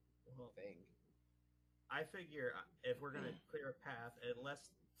 I think. I figure if we're going to clear a path,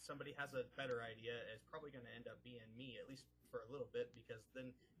 unless somebody has a better idea, it's probably going to end up being me, at least for a little bit, because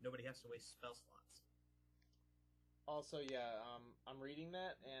then nobody has to waste spell slots. Also, yeah, I'm reading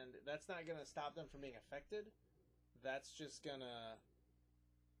that, and that's not going to stop them from being affected. That's just going to...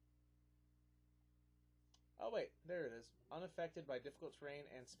 Oh, wait, there it is. Unaffected by difficult terrain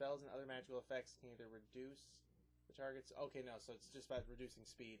and spells and other magical effects can either reduce the target's... Okay, no, so it's just about reducing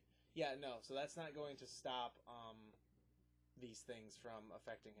speed. Yeah, no, so that's not going to stop these things from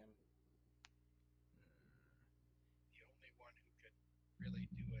affecting him. The only one who could really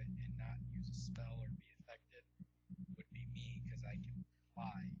do it and not use a spell or be affected would be me, because I can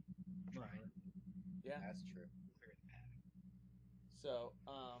fly. Right. Yeah. That's true. Clear the path. So,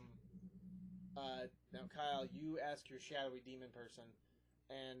 now Kyle, you ask your shadowy demon person,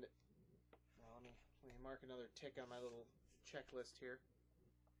 and well, let me mark another tick on my little checklist here.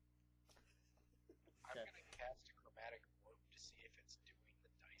 I'm Okay. gonna cast a chromatic orb to see if it's doing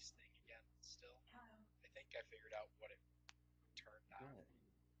the dice thing again. Still, I think I figured out what it turned on.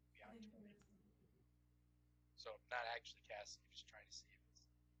 Beyond 20. So not actually casting, just trying to see if it's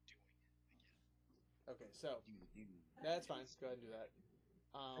doing it again. Okay, so that's fine. Go ahead and do that.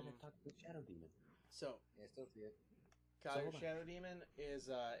 I'm gonna talk to the shadow demon. So Yeah, I still see it. Kyle, So your hold on. shadow demon is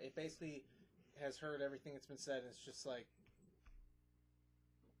it basically has heard everything that's been said, and it's just like,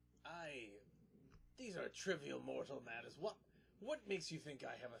 these are trivial mortal matters. What makes you think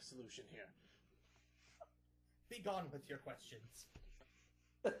I have a solution here? Be gone with your questions.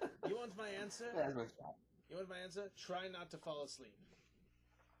 You want my answer? That's my shot. You want my answer? Try not to fall asleep.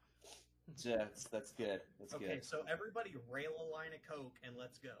 That's good. That's Okay, good. so everybody rail a line of coke and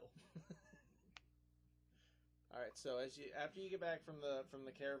let's go. All right. So after you get back from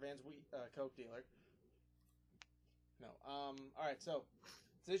the caravan's coke dealer. No. All right. So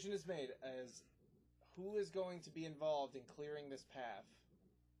decision is made as who is going to be involved in clearing this path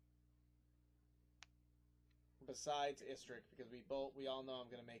besides Istrick, because we all know I'm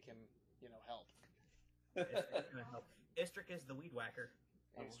going to make him help. Istrick's gonna help. Istrick is the weed whacker.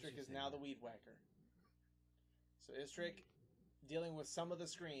 Istrick is now the weed whacker. So Istrick, dealing with some of the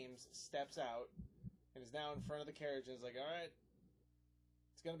screams, steps out and is now in front of the carriage and is like, all right,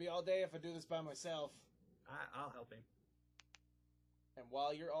 it's going to be all day if I do this by myself. I'll help him. And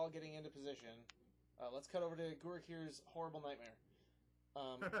while you're all getting into position, let's cut over to Gurakir's horrible nightmare.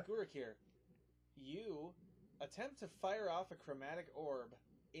 Gurakir, you attempt to fire off a chromatic orb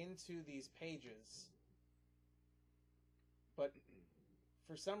into these pages. But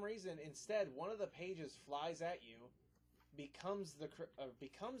for some reason, instead, one of the pages flies at you, becomes the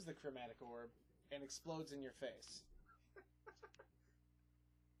chromatic orb, and explodes in your face.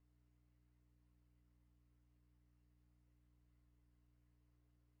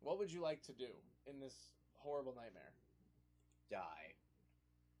 What would you like to do in this horrible nightmare? Die.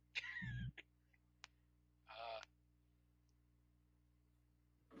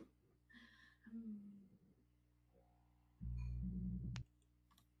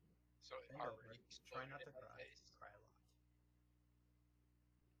 So it Bingo, already right? Try exploded not to in my cry. face. Cry a lot.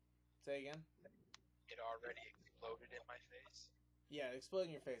 Say again? It already exploded in my face. Yeah, explode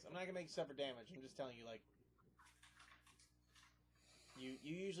in your face. I'm not gonna make you suffer damage. I'm just telling you, like, you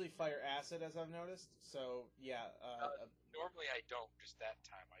usually fire acid, as I've noticed. So yeah. Normally I don't. Just that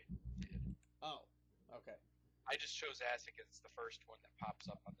time I did. Oh, okay. I just chose acid because it's the first one that pops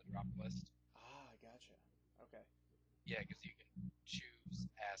up on the drop list. Ah, gotcha. Okay, Yeah, because you can choose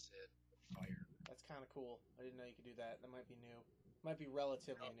acid, fire. that's kind of cool. I didn't know you could do that. That might be new. Might be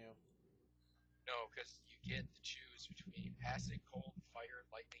relatively Oh. new. No, because you get to choose between acid, cold, fire,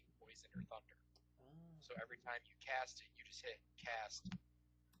 lightning, poison, or thunder. Ah. So every time you cast it, you just hit cast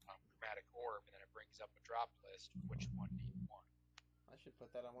chromatic orb, and then it brings up a drop list. Which one do you want? I should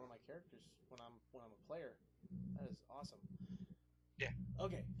put that on one of my characters when I'm a player. That is awesome. Yeah.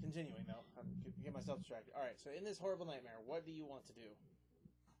 Okay, continuing though. I'm get myself distracted. All right. So in this horrible nightmare, what do you want to do?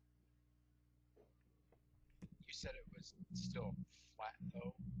 You said it was still flat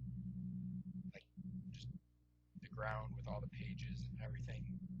though, like just the ground with all the pages and everything.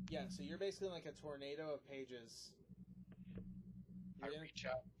 Yeah. So you're basically like a tornado of pages. I You're in- reach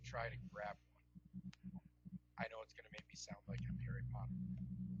out, and try to grab one. I know it's gonna make me sound like I'm Harry Potter.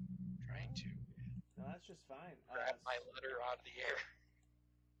 Trying to No, that's just fine. grab my letter out of the air.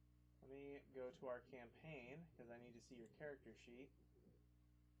 Let me go to our campaign because I need to see your character sheet.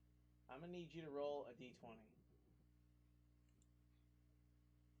 I'm gonna need you to roll a d20.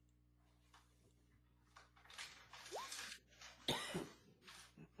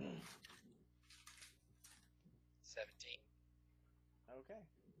 Okay.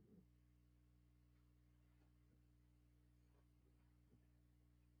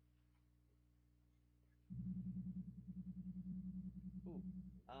 Ooh.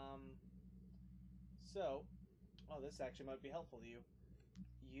 So, this actually might be helpful to you.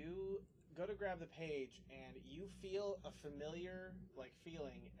 You go to grab the page, and you feel a familiar,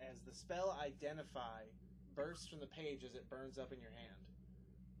 feeling as the spell Identify bursts from the page as it burns up in your hand.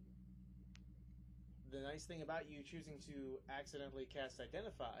 The nice thing about you choosing to accidentally cast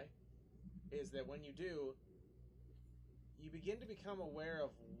Identify is that when you do, you begin to become aware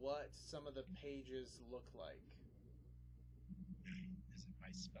of what some of the pages look like. Is it my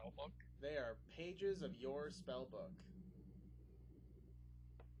spell book? They are pages of your spell book.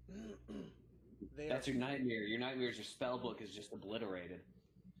 That's your nightmare. Your nightmare is your spell book is just obliterated.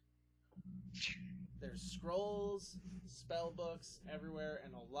 There's scrolls, spell books everywhere,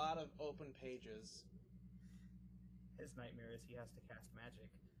 and a lot of open pages. His nightmare is he has to cast magic.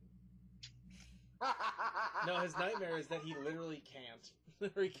 No, his nightmare is that he literally can't.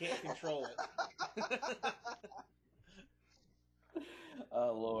 Or he can't control it.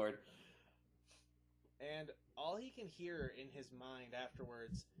 Oh, Lord. And all he can hear in his mind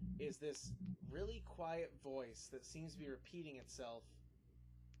afterwards is this really quiet voice that seems to be repeating itself,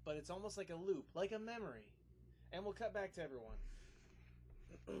 but it's almost like a loop, like a memory. And we'll cut back to everyone.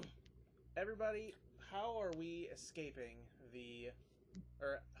 Everybody, how are we escaping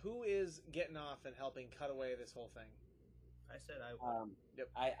or who is getting off and helping cut away this whole thing? I said I would. Yep.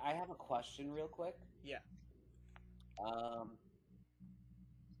 I have a question real quick. Yeah.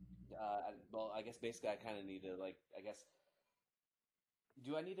 Well, I guess basically I kind of need to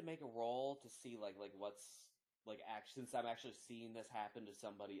do I need to make a roll to see like what's like since I'm actually seeing this happen to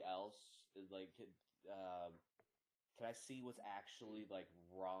somebody else? Can I see what's actually like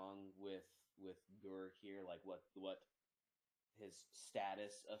wrong with Gur here? Like what his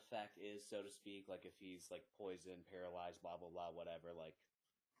status effect is, so to speak? Like if he's like poisoned, paralyzed, blah blah blah, whatever. Like,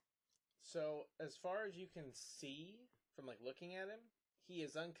 So, as far as you can see from like looking at him, he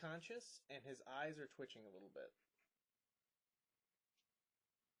is unconscious and his eyes are twitching a little bit.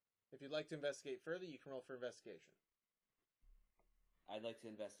 If you'd like to investigate further, you can roll for investigation. I'd like to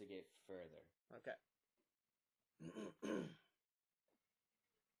investigate further. Okay.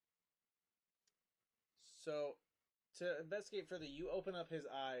 So, to investigate further, you open up his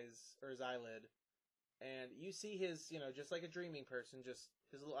eyes, or his eyelid, and you see his, just like a dreaming person, just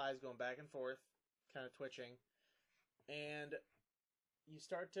his little eyes going back and forth, kind of twitching. And you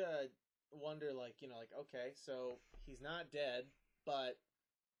start to wonder, okay, so he's not dead, but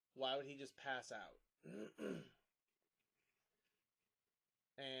why would he just pass out?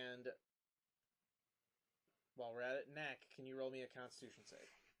 And while we're at it, Knack, can you roll me a Constitution save?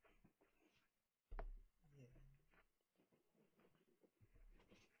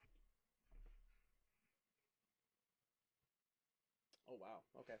 Oh, wow.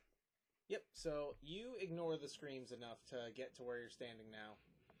 Okay. Yep, so you ignore the screams enough to get to where you're standing now.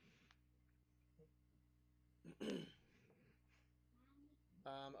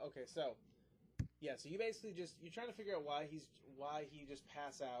 Okay, so yeah, so you basically you're trying to figure out why he just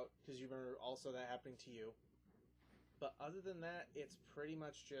passed out, because you remember also that happening to you. But other than that, it's pretty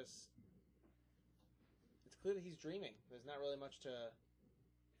much it's clear that he's dreaming. There's not really much to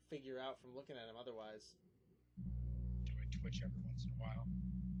figure out from looking at him otherwise. Do I twitch every once in a while?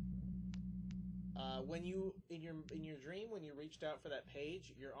 When you in your dream, when you reached out for that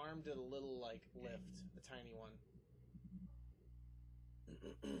page, your arm did a little lift, a tiny one.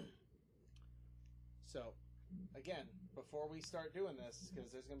 So, again, before we start doing this,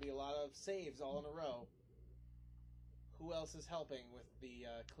 because there's going to be a lot of saves all in a row, who else is helping with the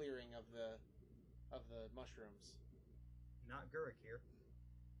clearing of the mushrooms? Not Gurik here.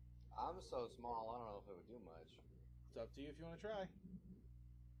 I'm so small, I don't know if it would do much. It's up to you if you want to try.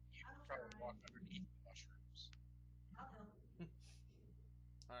 You can probably walk underneath the mushrooms. I'll help.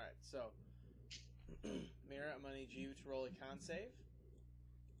 Alright, so, Mira, I'm going to need you to roll a con save.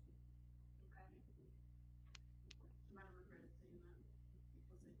 Okay. I might have regretted saying that.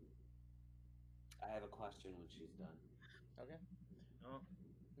 We'll see. I have a question when she's done. Okay. Oh,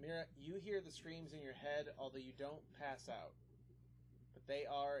 Mira, you hear the screams in your head, although you don't pass out. But they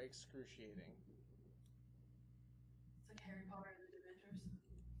are excruciating. It's like Harry Potter and the Dementors.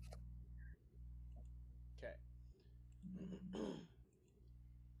 Okay.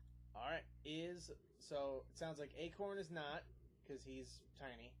 Alright, so it sounds like Acorn is not, because he's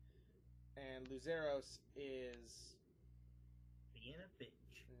tiny. And Luzeros is... being a bitch.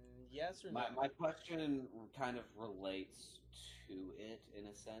 Yes or no? My question kind of relates to it in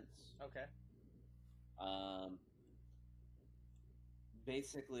a sense. Okay.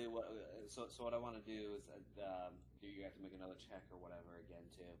 Basically, what I want to do is you have to make another check or whatever again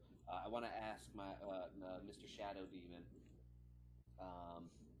too. I want to ask my Mr. Shadow Demon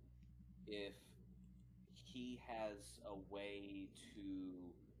if he has a way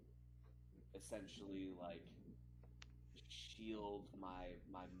to essentially shield my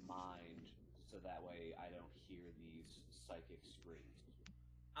mind so that way I don't hear these psychic screams.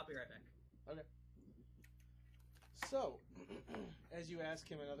 I'll be right back. Okay. So, as you ask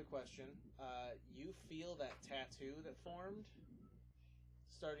him another question, you feel that tattoo that formed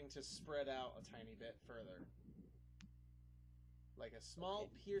starting to spread out a tiny bit further. Like a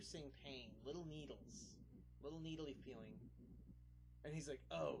small piercing pain, little needles, little needly feeling. And he's like,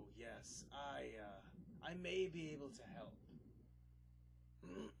 "Oh, yes, I may be able to help.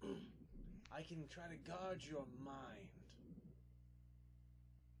 I can try to guard your mind."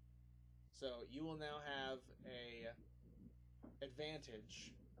 So you will now have a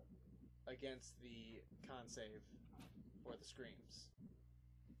advantage against the con save for the screams.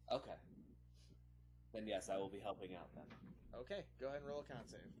 Okay. Then yes, I will be helping out then. Okay, go ahead and roll a con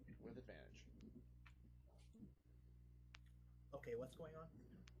save with advantage. Okay, what's going on?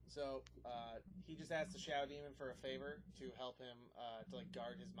 So he just asked the Shadow Demon for a favor to help him to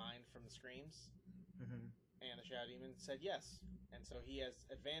guard his mind from the screams. Mm-hmm. And the Shadow Demon said yes. And so he has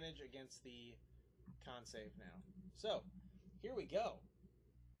advantage against the con save now. So, here we go.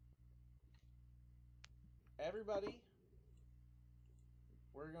 Everybody,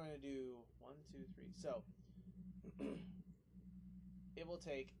 we're going to do 1, 2, 3. So it will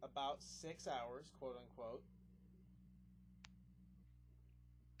take about 6 hours, quote unquote.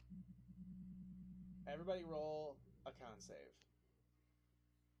 Everybody roll a con save.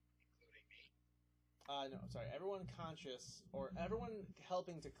 Including me. No, sorry. Everyone conscious or everyone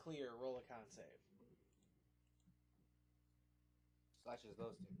helping to clear, roll a con save. Slashes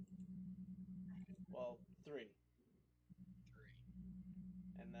those two. Well, 3. 3.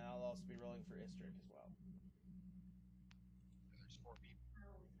 And then I'll also be rolling for Istrik as well. There's 4 people.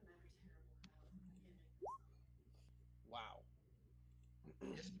 Oh, it's another terrible house. I can't make this up. Wow.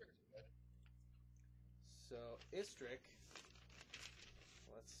 District's good. So, Istrik.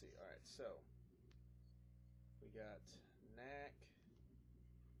 Let's see. Alright, so. We got Knack,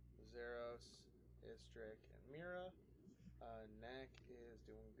 Zeros, Istrik, and Mira. Knack is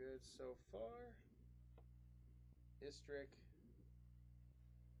doing good so far. Istrik.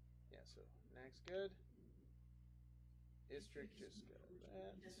 Yeah, so Knack's good. Istrik just got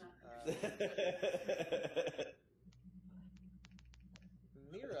that.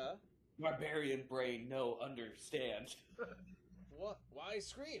 Mira. Barbarian brain, no, understand. What? Why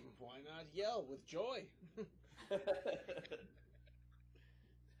scream? Why not yell with joy?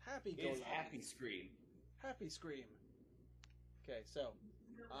 Happy go It's lucky. happy scream. Happy scream. Okay, so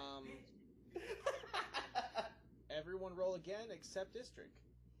everyone roll again except Istrik.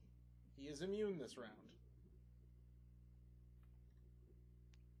 He is immune this round.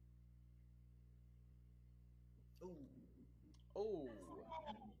 Ooh. Oh,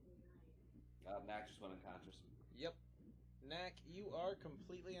 Mac just went unconscious. yep. Knack, you are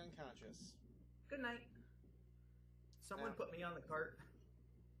completely unconscious. Good night. Someone put me on the cart.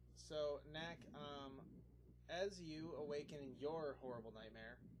 So, Knack, as you awaken in your horrible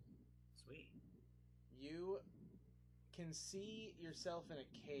nightmare, Sweet. you can see yourself in a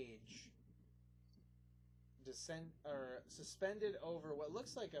cage, suspended over what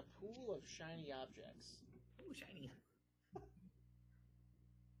looks like a pool of shiny objects. Ooh, shiny. Now,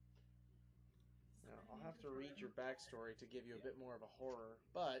 I'll have to read your backstory to give you a bit more of a horror,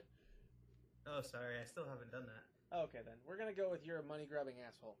 but Oh, sorry, I still haven't done that. okay then. We're gonna go with you're a money-grubbing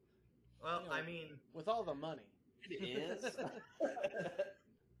asshole. Well, You know, I mean, with all the money. It is.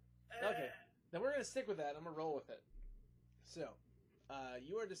 Okay, then we're gonna stick with that. I'm gonna roll with it. So,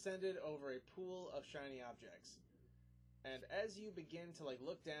 you are descended over a pool of shiny objects, and as you begin to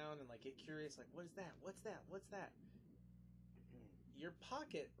look down and get curious, what is that? What's that? What's that? Your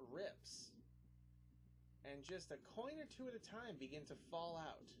pocket rips, and just a coin or two at a time begin to fall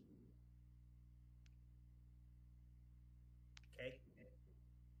out. okay.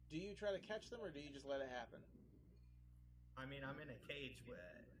 Do you try to catch them, or do you just let it happen? I mean, I'm in a cage.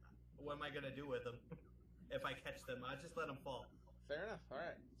 What am I gonna do with them? If I catch them, I'll just let them fall. Fair enough. All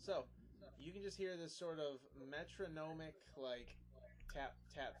right. So you can just hear this sort of metronomic tap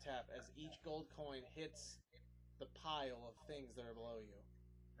tap tap as each gold coin hits the pile of things that are below you.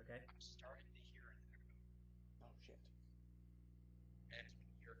 Okay. I'm starting to hear an echo. Oh shit. And it's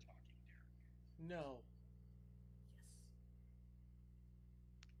when you're talking, Derek. No. Yes.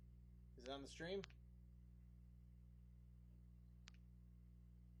 Is it on the stream?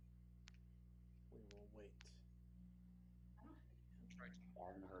 We will wait. I don't have any. Try to. I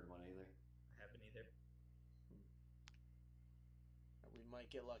haven't heard one either. I haven't either. We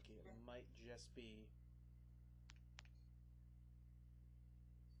might get lucky. It might just be.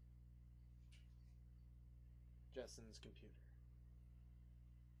 Justin's computer.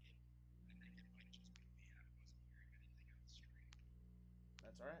 I think it might just be me. I wasn't hearing anything on the stream.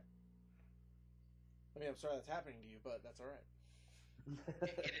 That's all right. I mean, I'm sorry that's happening to you, but that's all right.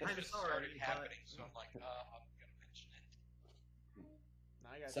 It I'm just sorry, started but- happening, so I'm like, I'm gonna mention it. Now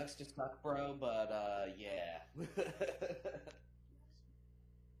I got Sucks to suck, bro, but yeah.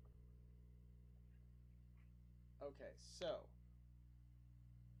 Okay, so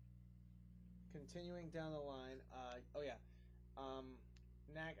continuing down the line.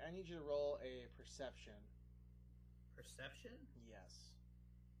 Knack, I need you to roll a perception. Perception? Yes.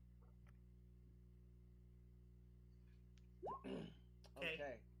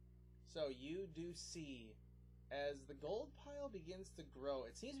 Okay. So you do see as the gold pile begins to grow.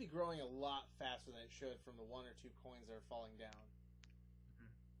 It seems to be growing a lot faster than it should from the 1 or 2 coins that are falling down.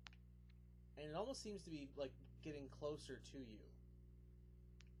 And it almost seems to be getting closer to you.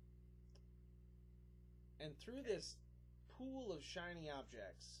 And through this pool of shiny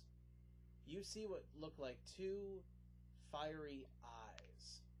objects, you see what look like 2 fiery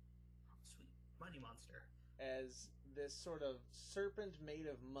eyes Sweet. Money monster. as this sort of serpent made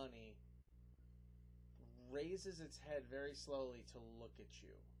of money raises its head very slowly to look at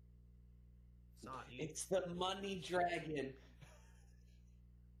you. It's not you. It's the money dragon.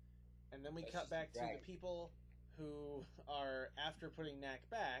 And then we That's cut just a back to the dragon. people who are, after putting Knack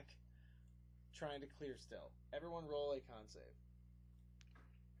back, trying to clear still. Everyone roll a con save.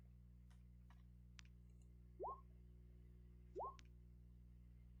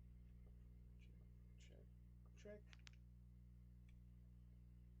 Check.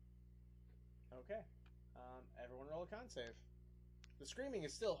 Okay. Everyone roll a con save. The screaming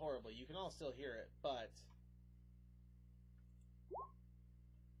is still horrible. You can all still hear it, but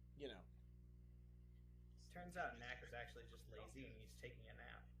you know. Turns out Knack is actually just lazy and he's taking a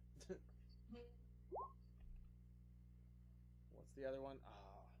nap. What's the other one?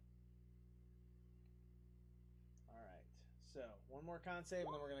 Alright. So, one more con save,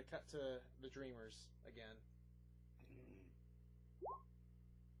 and then we're going to cut to the Dreamers again.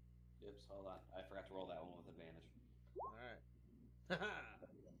 Oops, hold on. I forgot to roll that one with advantage. Alright.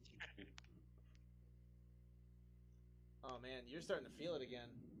 Oh man, you're starting to feel it again.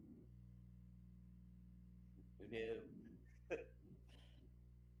 No.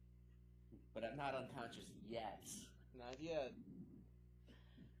 But I'm not unconscious yet. Not yet.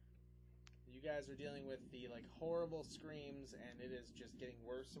 You guys are dealing with the horrible screams, and it is just getting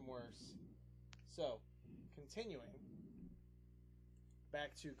worse and worse. So, continuing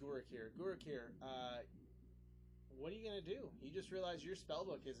back to Gurukir. Gurukir, what are you gonna do? You just realize your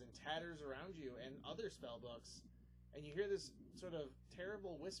spellbook is in tatters around you, and other spellbooks, and you hear this sort of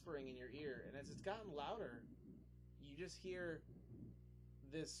terrible whispering in your ear. And as it's gotten louder, you just hear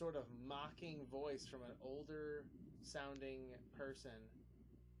this sort of mocking voice from an older sounding person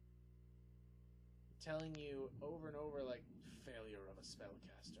telling you over and over, failure of a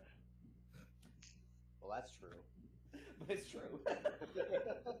spellcaster. Well, that's true. It's true.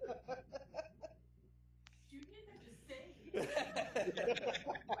 You didn't have to say.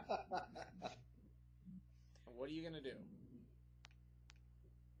 What are you gonna do?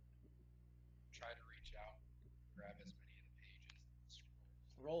 Try to reach out, grab as many of the pages and scrolls.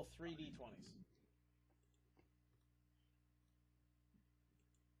 Roll 3 d20s.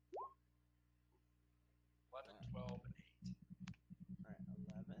 11, 12, and 8. Alright,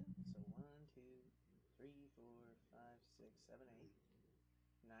 11. So 1, 2, 3, 4, 5, 6, 7, 8,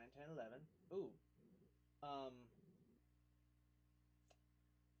 9, 10, 11. Ooh.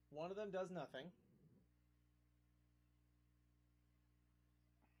 One of them does nothing.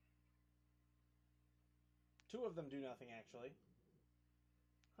 Two of them do nothing, actually.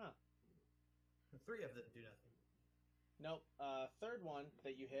 Huh. 3 of them do nothing. Nope. Third one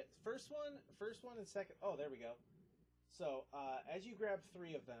that you hit. First one and second. Oh, there we go. So, as you grab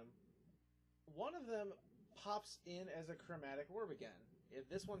 3 of them, one of them pops in as a chromatic orb again.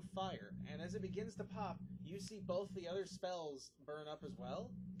 This one fire, and as it begins to pop, you see both the other spells burn up as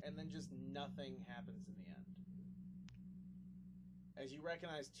well, and then just nothing happens in the end. As you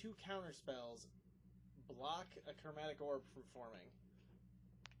recognize 2 counter spells block a chromatic orb from forming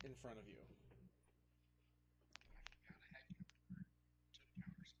in front of you. I forgot I had counter to the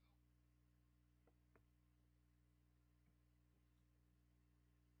counter spell.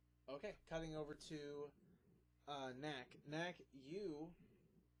 Okay, cutting over to Knack. Knack, you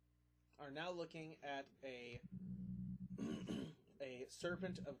are now looking at a a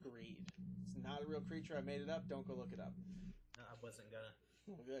serpent of greed. It's not a real creature. I made it up. Don't go look it up. No, I wasn't gonna.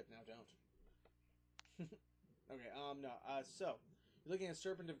 Oh, good. Now don't. Okay. No. So you're looking at a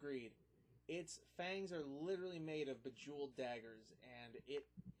serpent of greed. Its fangs are literally made of bejeweled daggers, and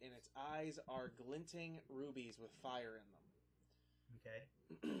its eyes are glinting rubies with fire in them. Okay.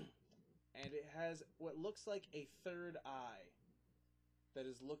 And it has what looks like a third eye that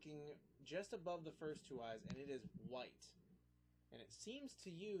is looking just above the first 2 eyes, and it is white. And it seems to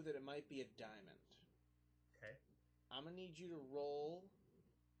you that it might be a diamond. Okay. I'm going to need you to roll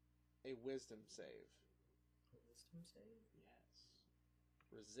a wisdom save. Wisdom save? Yes.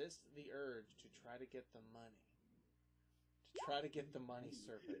 Resist the urge to try to get the money. To try to get the money,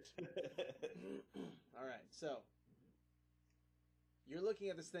 serpent. Alright, so you're looking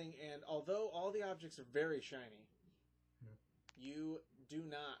at this thing, and although all the objects are very shiny, you do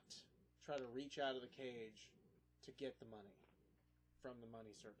not try to reach out of the cage to get the money from the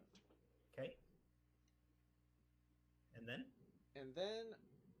money serpent. Okay. And then? And then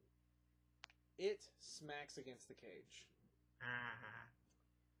it smacks against the cage. Ah.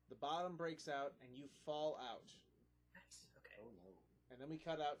 The bottom breaks out, and you fall out. Nice. Okay. Oh no. And then we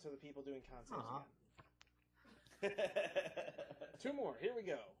cut out to the people doing con saves Aw. again. 2 more. Here we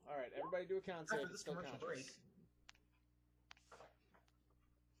go. All right, everybody do a con save. After It's this still commercial conscious. break.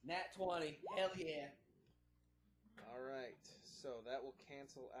 Nat 20. Hell yeah. All right. So that will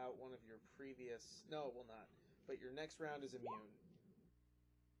cancel out one of your previous. No, it will not. But your next round is immune.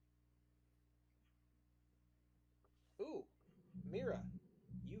 Ooh, Mira,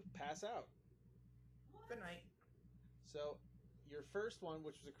 you pass out. Good night. So your first one,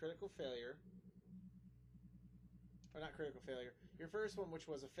 which was a critical failure, or not critical failure, your first one, which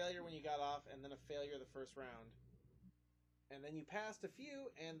was a failure when you got off, and then a failure the first round. And then you passed a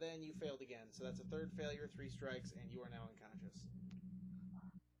few, and then you failed again. So that's a third failure, 3 strikes, and you are now unconscious.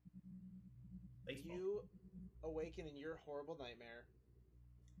 Baseball. You awaken in your horrible nightmare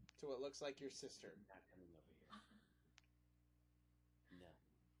to what looks like your sister. Not coming over here. No.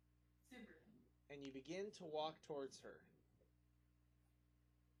 Super. And you begin to walk towards her.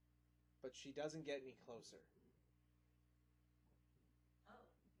 But she doesn't get any closer. Oh.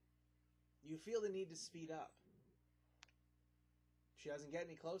 You feel the need to speed up. She doesn't get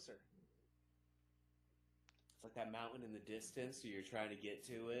any closer. It's like that mountain in the distance, so you're trying to get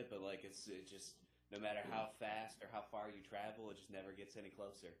to it, but like it just no matter how fast or how far you travel, it just never gets any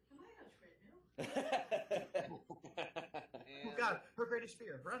closer. Am I on a treadmill? And Oh god, her greatest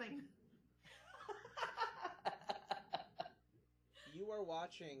fear, running. you are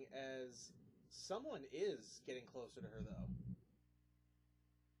watching as someone is getting closer to her, though.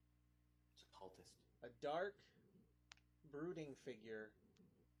 It's a cultist. A dark, brooding figure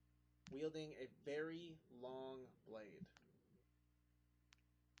wielding a very long blade.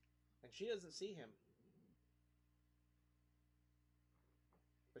 And she doesn't see him.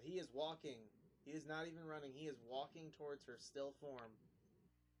 But he is walking. He is not even running. He is walking towards her still form.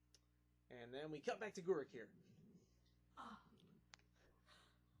 And then we cut back to Gurik here. Ah.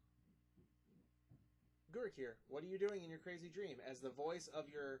 Gurik here, what are you doing in your crazy dream? As the voice of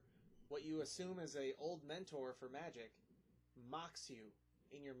your, what you assume is a old mentor for magic, mocks you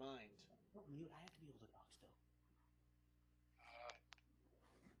in your mind. Don't mute. I have to be able to talk still.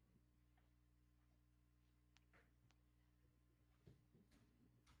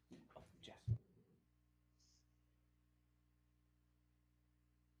 Oh, Jess.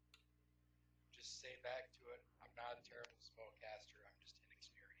 Just say back to it. I'm not a terrible spellcaster. I'm just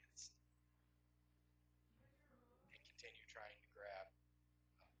inexperienced. And continue trying to grab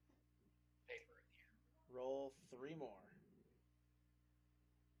paper in the air. Roll 3 more.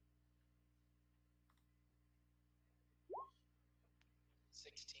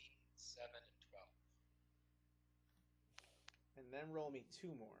 16, 7, and 12. And then roll me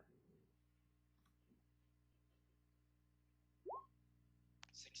 2 more.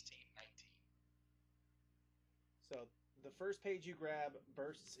 16, 19. So the first page you grab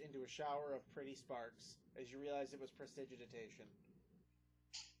bursts into a shower of pretty sparks as you realize it was prestidigitation.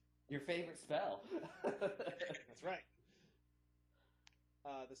 Your favorite spell. That's right.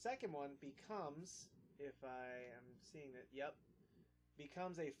 The second one becomes, if I am seeing it, yep,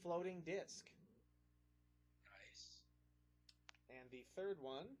 becomes a floating disc. Nice. And the third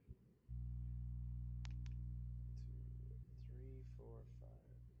one, 2, 3, 4, 5,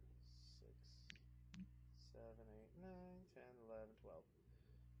 6, 7, 8, 9, 10, 11, 12,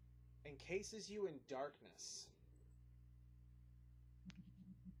 encases you in darkness.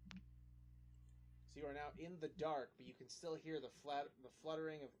 So you are now in the dark, but you can still hear the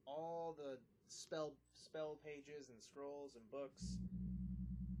fluttering of all the spell pages and scrolls and books.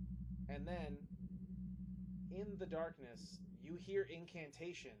 And then, in the darkness, you hear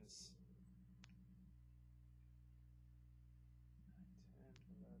incantations. 9,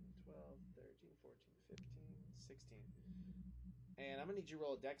 10, 11, 12, 13, 14, 15, 16. And I'm going to need you to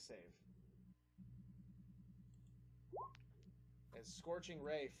roll a dex save. As Scorching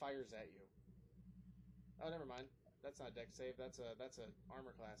Ray fires at you. Oh, never mind. That's not a dex save. That's a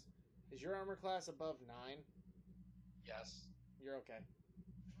armor class. Is your armor class above 9? Yes. You're okay.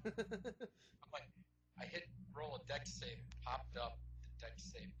 I'm like, I hit roll a dex save, popped up the dex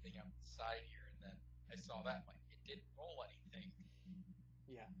save thing on the side here, and then I saw that. I'm like, it didn't roll anything.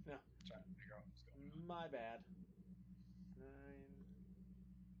 Yeah, no. Trying to figure out what's going on. My bad. 9, 10,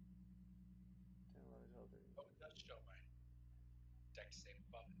 11, 12, 13. Oh, it does show my dex save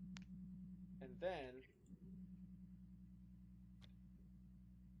above it. And then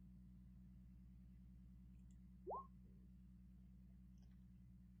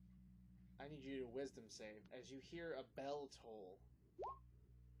I need you to wisdom save as you hear a bell toll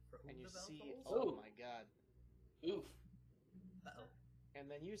and you see, oh my god. Oof. Uh-oh. And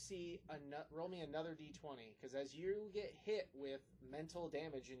then you see, roll me another d20, because as you get hit with mental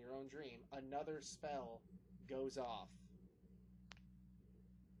damage in your own dream, another spell goes off.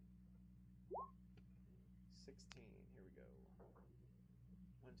 16, here we go.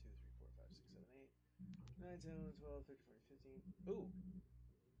 1, 2, 3, 4, 5, 6, 7, 7, 8, 9, 10, 11, 12, 13, 14, 15. Ooh.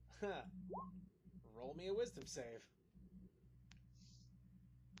 Ha. Roll me a wisdom save.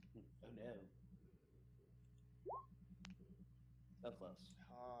 Oh no. So close.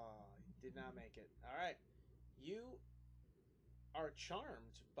 Oh, did not make it. All right. You are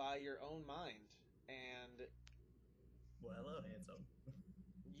charmed by your own mind, and Well, hello, handsome.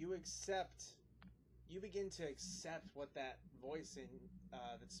 you begin to accept what that voice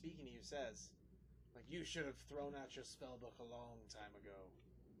that's speaking to you says. Like, you should have thrown out your spell book a long time ago.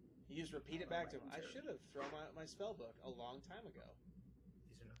 You just repeat it back to him. I should have thrown out my spell book a long time ago.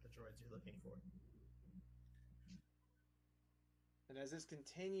 These are not the droids you're looking for. And as this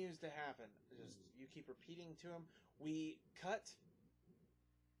continues to happen, just you keep repeating to him. We cut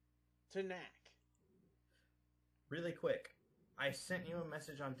to Knack. Really quick, I sent you a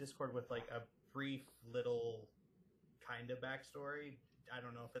message on Discord with like a brief little kind of backstory. I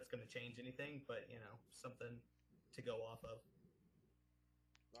don't know if it's going to change anything, but you know, something to go off of.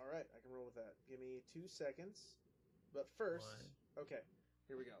 All right, I can roll with that. Give me 2 seconds. But first, okay,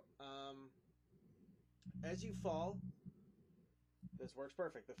 here we go. As you fall, this works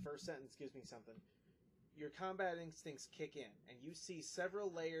perfect. The first sentence gives me something. Your combat instincts kick in, and you see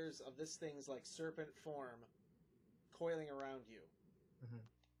several layers of this thing's like serpent form coiling around you. Mhm.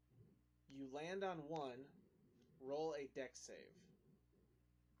 You land on one. Roll a dex save.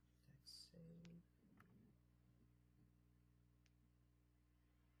 Dex save.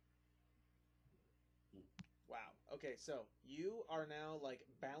 Wow. Okay, so you are now like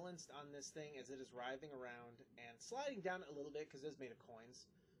balanced on this thing as it is writhing around and sliding down a little bit because it's made of coins,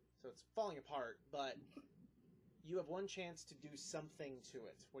 so it's falling apart. But you have one chance to do something to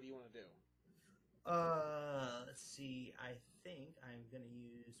it. What do you want to do? Let's see. I think I'm going to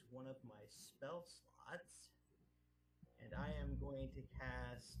use one of my spell slots, and I am going to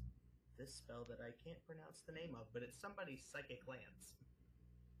cast this spell that I can't pronounce the name of, but it's somebody's Psychic Lance.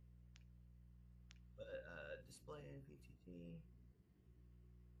 But, display VTT.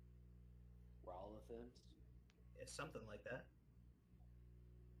 Rolithant? Yeah, something like that.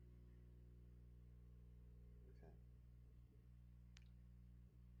 Okay.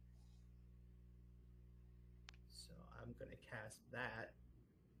 So I'm going to cast that.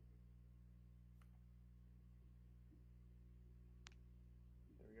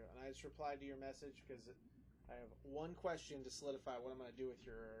 There we go. And I just replied to your message because I have one question to solidify what I'm going to do with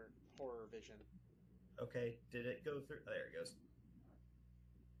your horror vision. Okay, did it go through? Oh, there it goes.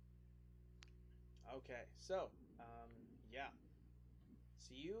 Okay, so, yeah.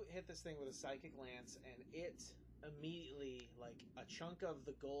 So you hit this thing with a Psychic Lance, and it immediately, like, a chunk of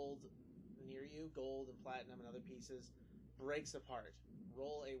the gold near you, gold and platinum and other pieces, breaks apart.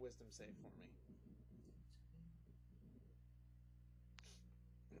 Roll a wisdom save for me.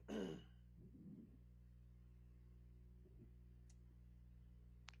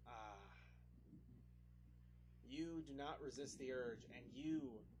 You do not resist the urge, and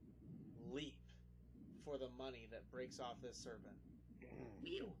you leap for the money that breaks off this serpent.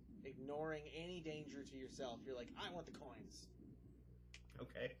 Ignoring any danger to yourself, you're like, I want the coins.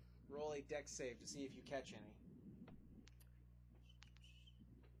 Okay. Roll a dex save to see if you catch any.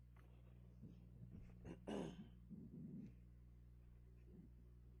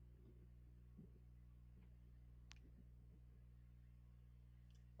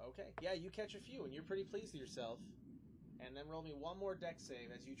 Okay, yeah, you catch a few, and you're pretty pleased with yourself. And then roll me one more dex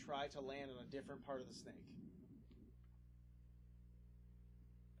save as you try to land on a different part of the snake.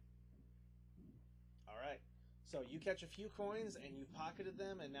 Alright, so you catch a few coins, and you've pocketed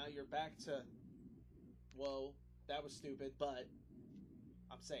them, and now you're back to, whoa, that was stupid, but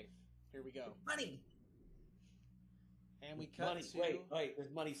I'm safe. Here we go. Money! And we cut Money. to... Wait,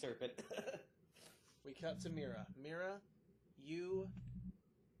 there's Money Serpent. We cut to Mira. Mira, you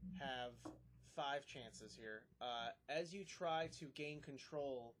have 5 chances here. As you try to gain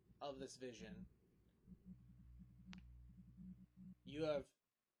control of this vision,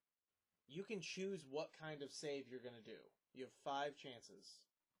 you can choose what kind of save you're going to do. You have 5 chances,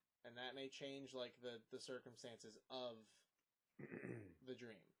 and that may change like the circumstances of the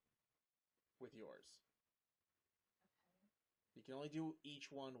dream with yours. You can only do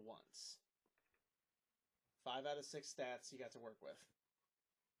each one once. 5 out of 6 stats you got to work with.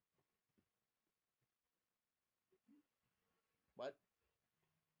 What?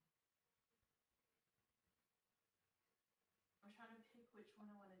 I'm trying to pick which one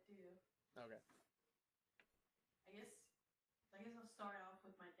I want to do. Okay. I guess I'll start off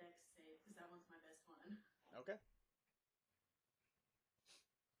with my dex save because that one's my best one. Okay.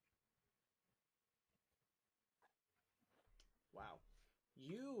 Wow.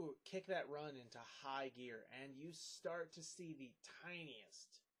 You kick that run into high gear, and you start to see the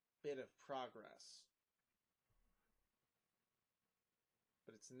tiniest bit of progress.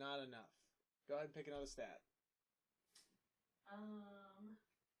 But it's not enough. Go ahead and pick another stat.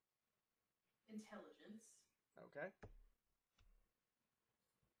 Intelligence. Okay.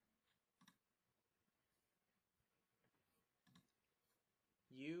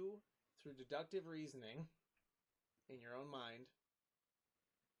 You, through deductive reasoning, in your own mind,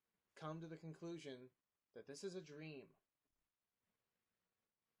 come to the conclusion that this is a dream.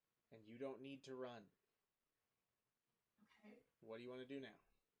 And you don't need to run. Okay. What do you want to do now?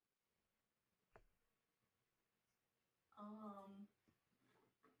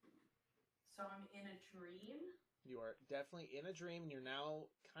 So I'm in a dream? You are definitely in a dream, and you're now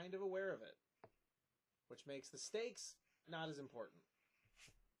kind of aware of it. Which makes the stakes not as important.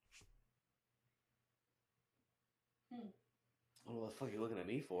 What the fuck are you looking at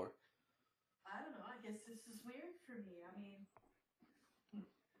me for? I don't know. I guess this is weird for me. I mean,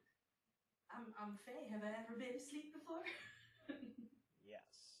 I'm Faye. Have I ever been asleep before?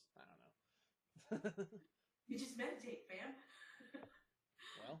 Yes. I don't know. You just meditate, fam.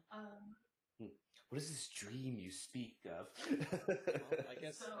 Well, What is this dream you speak of? well, I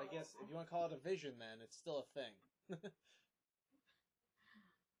guess if you want to call it a vision, then it's still a thing.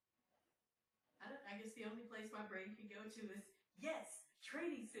 I guess the only place my brain can go to is, yes,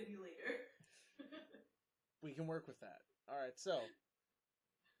 training simulator. We can work with that. All right, so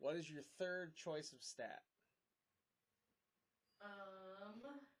what is your third choice of stat?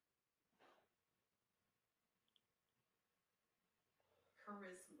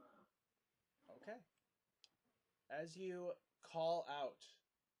 Charisma. Okay. As you call out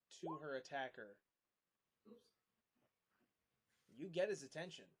to her attacker, Oops. you get his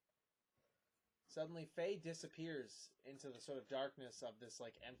attention. Suddenly, Faye disappears into the sort of darkness of this,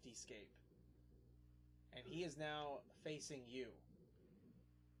 like, empty scape. And he is now facing you.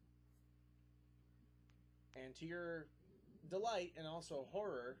 And to your delight and also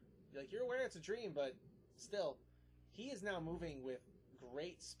horror, you're aware it's a dream, but still, he is now moving with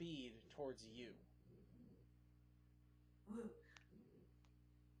great speed towards you. Woo.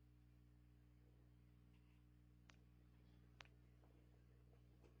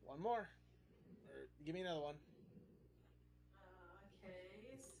 One more. Or give me another one.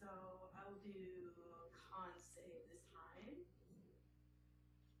 Okay, so I will do con save this time.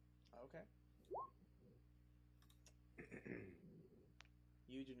 Okay.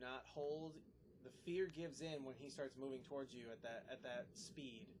 You do not hold. The fear gives in when he starts moving towards you at that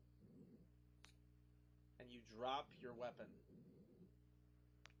speed. And you drop your weapon.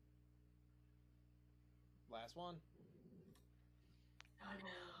 Last one. Oh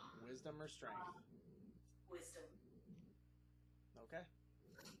no. Wisdom or strength? Wisdom. Okay.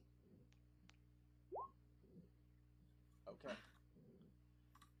 Okay.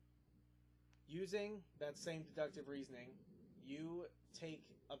 Using that same deductive reasoning, you take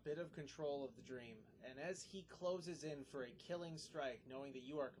a bit of control of the dream, and as he closes in for a killing strike, knowing that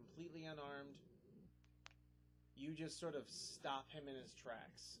you are completely unarmed, you just sort of stop him in his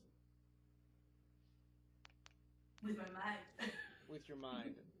tracks. With my mind. With your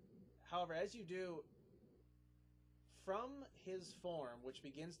mind. However, as you do, from his form, which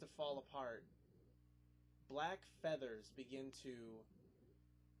begins to fall apart, black feathers begin to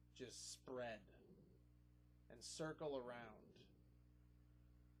just spread and circle around.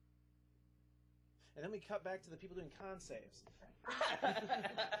 And then we cut back to the people doing con saves.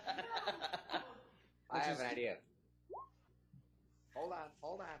 I have an idea. Hold on.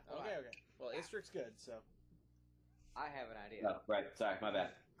 Okay. Well, Istrik's good, so. I have an idea. Oh, right. Sorry, my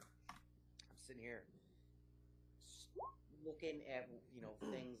bad. I'm sitting here looking at,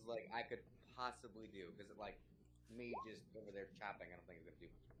 things like I could possibly do. Because, like, me just over there chopping, I don't think it's going to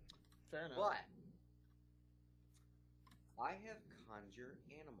do much. Fair enough. But I have conjure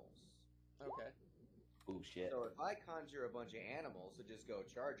animals. Okay. Ooh, shit. So if I conjure a bunch of animals to just go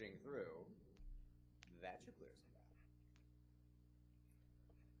charging through, that should clear some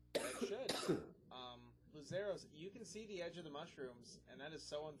bad. It should. Luzeros, you can see the edge of the mushrooms, and that is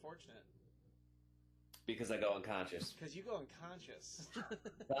so unfortunate. Because I go unconscious. Because you go unconscious.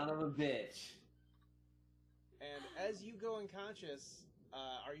 Son of a bitch. And as you go unconscious,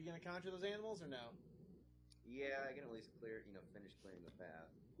 are you going to conjure those animals or no? Yeah, I can at least finish clearing the path.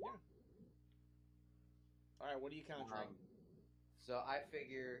 Yeah. All right, what are you conjuring? So I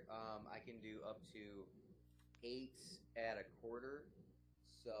figure I can do up to 8 at a quarter.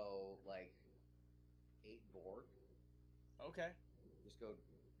 So, like, 8 Borg. Okay. Just go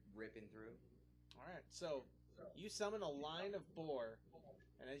ripping through. All right. So you summon a line of boar,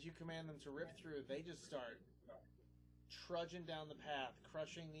 and as you command them to rip through, they just start trudging down the path,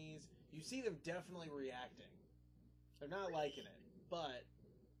 crushing these. You see them definitely reacting. They're not liking it, but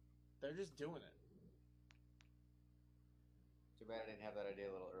they're just doing it. Too bad I didn't have that idea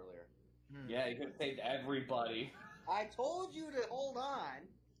a little earlier. Yeah, you could have saved everybody. I told you to hold on.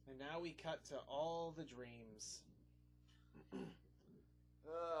 And now we cut to all the dreams.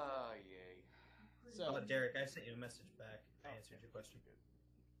 Oh, yay. So, Derek, I sent you a message back. I answered your question.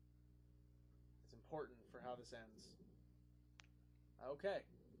 it's important for how this ends. Okay.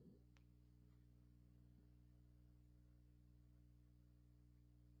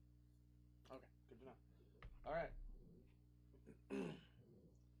 Okay, good to know. All right.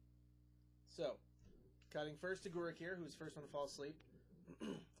 So, cutting first to Gurik here, who's first one to fall asleep.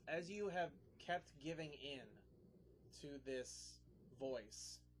 As you have kept giving in to this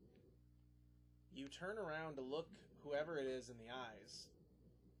voice, you turn around to look whoever it is in the eyes,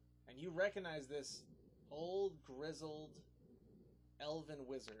 and you recognize this old, grizzled, elven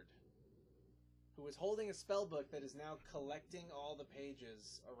wizard who is holding a spell book that is now collecting all the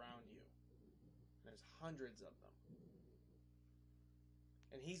pages around you. There's hundreds of them.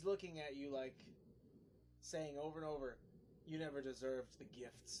 And he's looking at you like, saying over and over, you never deserved the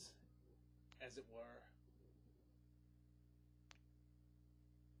gifts, as it were.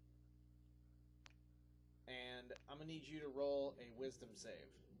 And I'm going to need you to roll a wisdom save.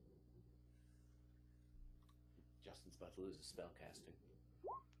 Justin's about to lose his spell casting.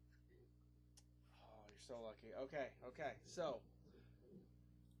 Oh, you're so lucky. Okay. So,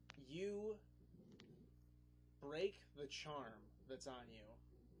 you break the charm that's on you.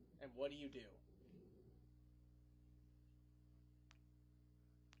 And what do you do?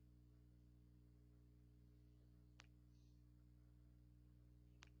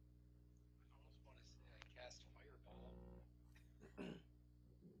 I almost want to say I cast Fireball.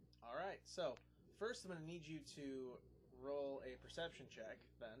 All right. So, first I'm going to need you to roll a perception check,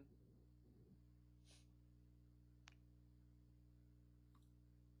 then.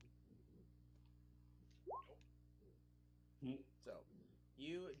 So,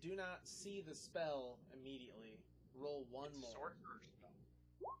 you do not see the spell immediately. Roll one It's a more. sorcerer spell.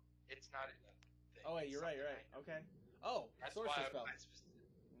 It's not in the thing. Oh, wait, you're right. Okay. Oh, That's sorcerer why spell. I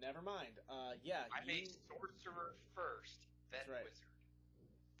Never mind. Yeah. I'm a sorcerer first, then That's right. wizard.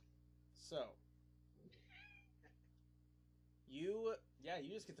 So, you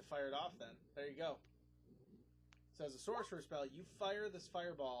just get to fire it off then. There you go. So as a sorcerer spell, you fire this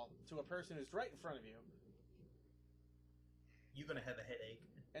fireball to a person who's right in front of you, You're gonna have a headache.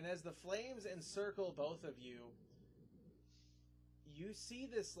 and as the flames encircle both of you, you see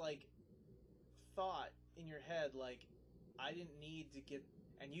this, like, thought in your head, like, I didn't need to get...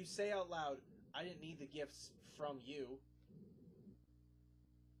 And you say out loud, I didn't need the gifts from you.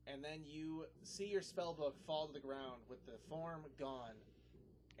 And then you see your spellbook fall to the ground with the form gone.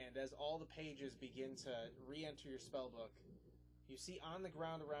 And as all the pages begin to re-enter your spellbook, you see on the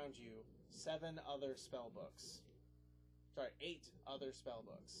ground around you 7 other spellbooks. Sorry, 8 other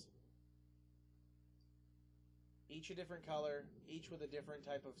spellbooks. Each a different color, each with a different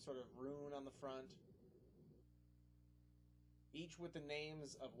type of sort of rune on the front. Each with the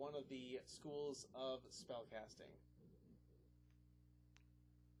names of one of the schools of spellcasting.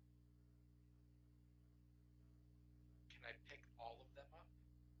 Can I pick all of them up?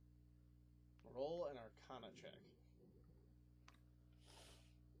 Roll an Arcana check.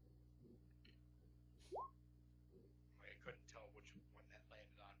 I couldn't tell which one that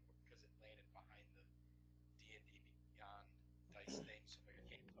landed on because it landed behind the D&D Beyond dice thing, so I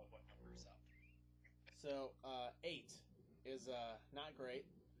can't tell what number's up. So, 8 is not great.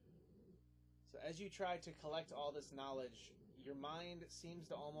 So as you try to collect all this knowledge, your mind seems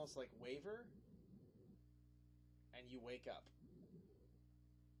to almost like waver, and you wake up.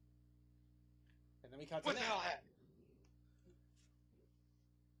 And then we cut to What the Knack. hell happened?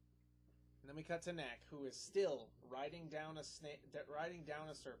 And then we cut to Knack, who is still riding down a serpent.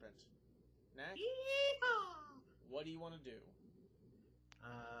 Knack, what do you want to do?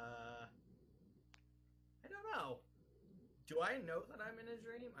 I don't know. Do I know that I'm in a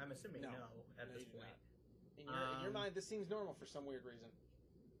dream? I'm assuming no, at No, this you do point. not. In your mind, this seems normal for some weird reason.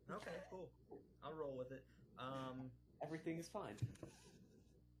 Okay, cool. I'll roll with it. Everything is fine.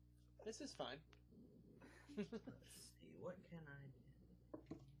 This is fine. Let's see, what can I do?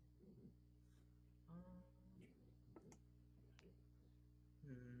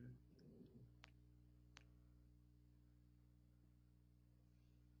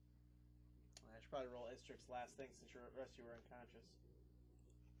 I should probably roll Istrix's last thing since the rest of you were unconscious.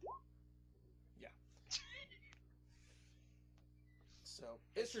 Yeah. So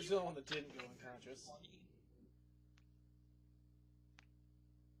Ister's the one that didn't go unconscious.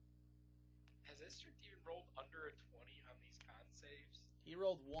 Has Ister even rolled under a 20 on these con saves? He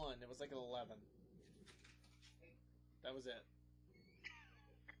rolled 1. It was like an 11. That was it.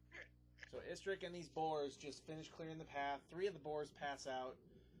 So Istrick and these boars just finish clearing the path. 3 of the boars pass out.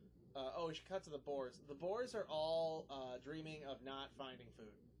 We should cut to the boars. The boars are all dreaming of not finding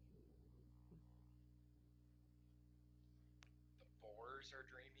food. The boars are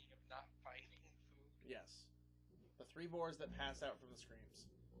dreaming of not finding food? Yes. The 3 boars that pass out from the screams.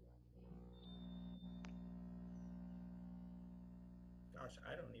 Gosh,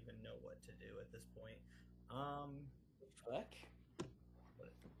 I don't even know what to do at this point. Fuck.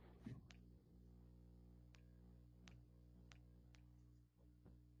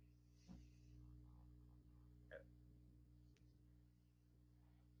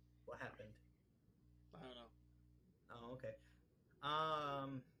 What happened? I don't know. Oh, okay.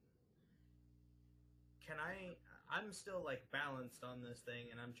 Can I'm still like balanced on this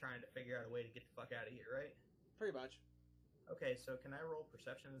thing, and I'm trying to figure out a way to get the fuck out of here, right? Pretty much. Okay, so can I roll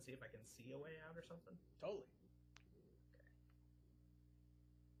perception and see if I can see a way out or something? Totally. And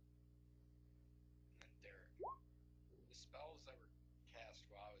Derek, the spells that were cast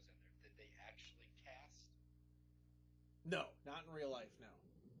while I was in there, did they actually cast? No, not in real life, no.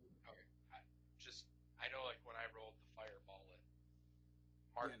 Okay, I know like when I rolled the fireball, it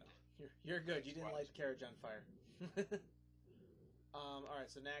marked Yeah, no. it. You're good. You That's didn't why. light the carriage on fire. Alright,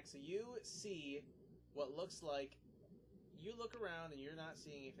 so Naxa, you see what looks like you look around and you're not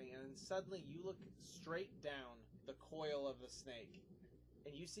seeing anything, and then suddenly you look straight down the coil of the snake,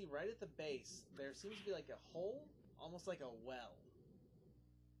 and you see right at the base there seems to be like a hole, almost like a well.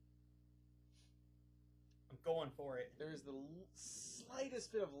 I'm going for it. There's the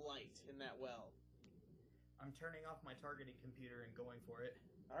slightest bit of light in that well. I'm turning off my targeting computer and going for it.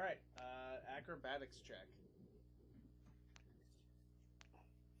 Alright, acrobatics check.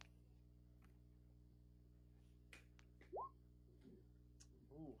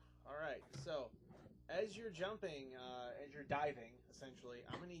 Ooh, alright, so as you're jumping, as you're diving, essentially,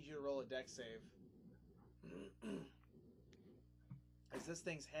 I'm gonna need you to roll a dex save. As this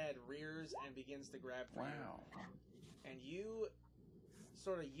thing's head rears and begins to grab for you. And you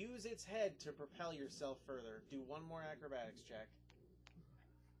sort of use its head to propel yourself further. Do one more acrobatics check.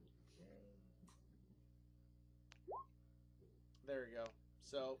 There we go.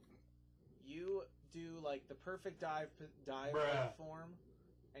 So, you do like the perfect dive form,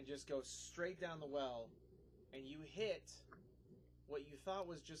 and just go straight down the well, and you hit what you thought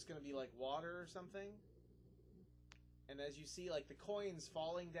was just going to be like water or something. And as you see, like the coins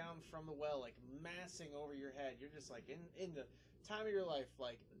falling down from the well, like massing over your head, you're just like in the time of your life,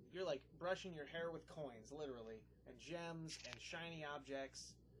 like you're like brushing your hair with coins, literally, and gems and shiny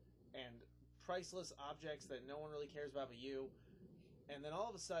objects and priceless objects that no one really cares about but you. And then all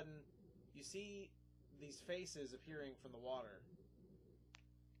of a sudden, you see these faces appearing from the water.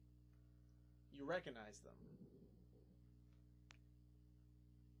 You recognize them.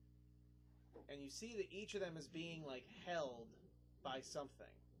 And you see that each of them is being, like, held by something.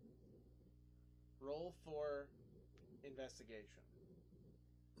 Roll for investigation.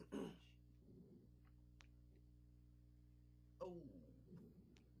 Oh.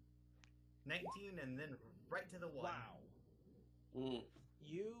 19 and then right to the 1. Wow.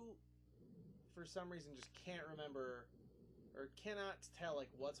 You, for some reason, just can't remember or cannot tell, like,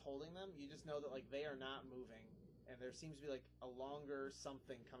 what's holding them. You just know that, like, they are not moving. And there seems to be, like, a longer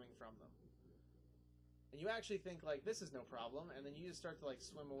something coming from them. And you actually think, like, this is no problem, and then you just start to, like,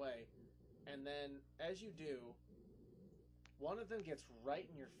 swim away. And then, as you do, one of them gets right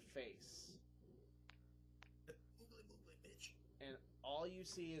in your face. And all you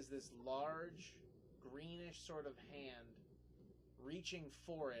see is this large, greenish sort of hand reaching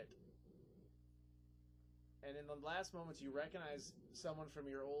for it. And in the last moments, you recognize someone from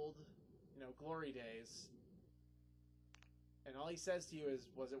your old, glory days. And all he says to you is,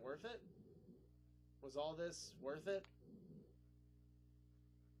 was it worth it? Was all this worth it?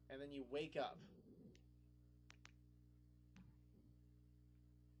 And then you wake up.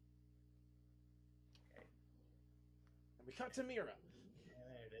 Okay. And we cut to Mira. Yeah,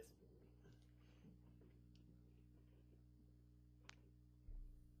 there it is.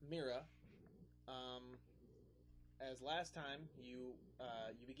 Mira, as last time, you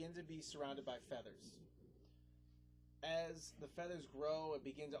begin to be surrounded by feathers. As the feathers grow, it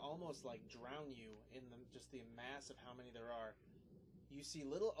begin to almost like drown you in just the mass of how many there are. You see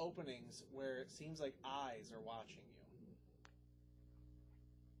little openings where it seems like eyes are watching you.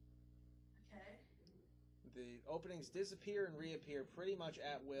 Okay. The openings disappear and reappear pretty much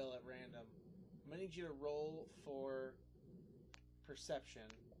at will at random. I'm gonna need you to roll for perception.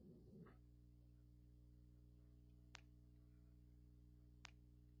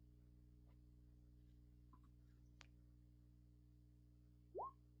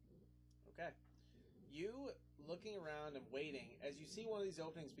 Okay. You looking around and waiting, as you see one of these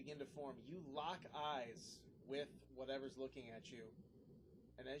openings begin to form, you lock eyes with whatever's looking at you.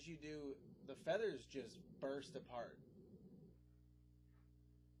 And as you do, the feathers just burst apart.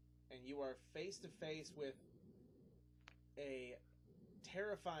 And you are face to face with a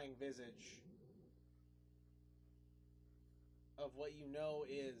terrifying visage of what you know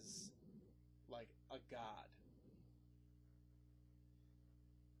is like a god.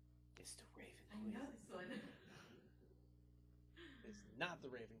 It's the Raven I Queen. know this one. It's not the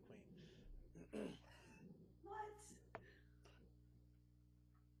Raven Queen. What?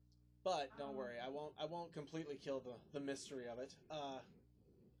 But don't worry, I won't completely kill the mystery of it.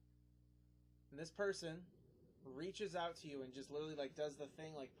 And this person reaches out to you and just literally like does the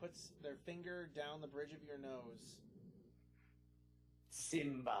thing, like puts their finger down the bridge of your nose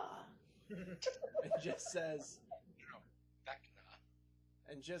Simba. and just says, No,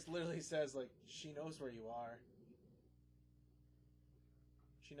 Vecna. and just literally says like, she knows where you are.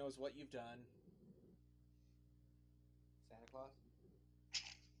 She knows what you've done. Santa Claus?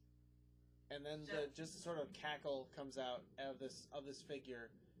 And then the just sort of cackle comes out of this figure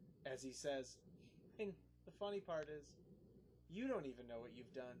as he says, and the funny part is, you don't even know what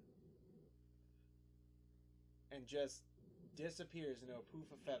you've done. And just disappears into a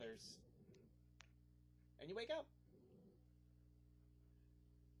poof of feathers. And you wake up.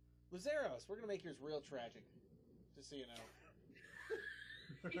 Lazaros, we're going to make yours real tragic. Just so you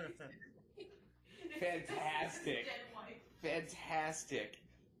know. Fantastic. Dead wife. Fantastic.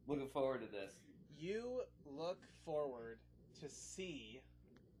 Looking forward to this. You look forward to see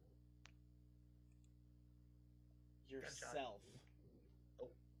yourself.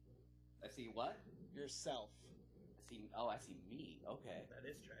 I see what? Yourself. I see me. Okay. That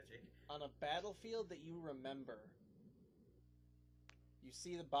is tragic. On a battlefield that you remember. You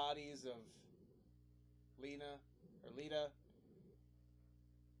see the bodies of Lita.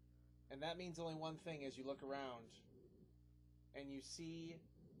 And that means only one thing as you look around. And you see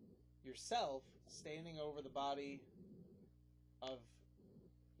yourself standing over the body of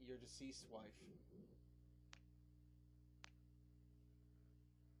your deceased wife.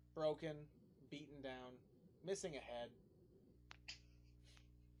 Broken, beaten down, missing a head,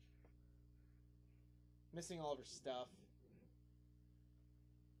 missing all of her stuff.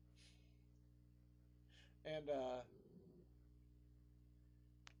 And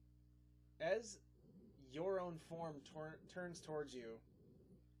as your own form turns towards you,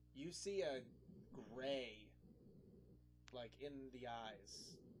 you see a gray, like, in the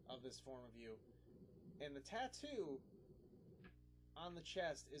eyes of this form of you. And the tattoo on the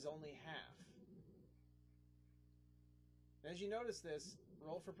chest is only half. And as you notice this,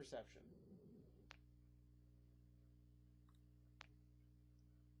 roll for perception.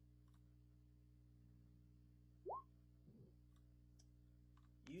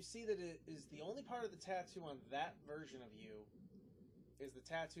 You see that it is the only part of the tattoo on that version of you is the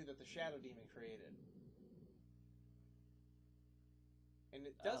tattoo that the Shadow Demon created. And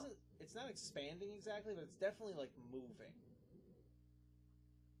it doesn't, it's not expanding exactly, but it's definitely like moving.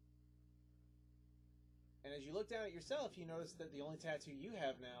 And as you look down at yourself, you notice that the only tattoo you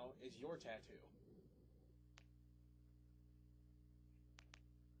have now is your tattoo.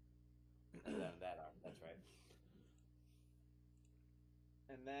 That's right.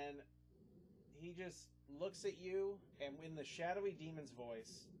 And then he just looks at you, and in the shadowy demon's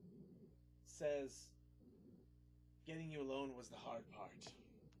voice, says, "Getting you alone was the hard part.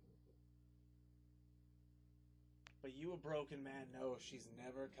 But you, a broken man, know she's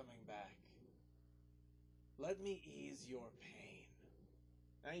never coming back. Let me ease your pain."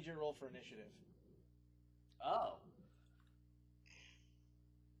 I need you to roll for initiative. Oh.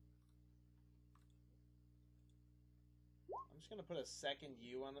 I'm just going to put a second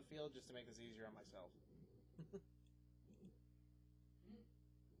U on the field just to make this easier on myself.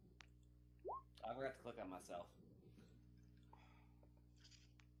 I forgot to click on myself.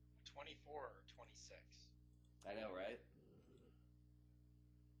 24 or 26. I know, right?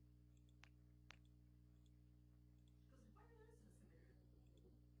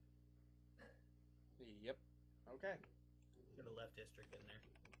 Yep. Okay. Put a left district in there.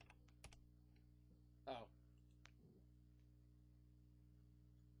 Oh.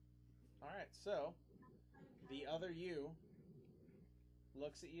 Alright, so the other you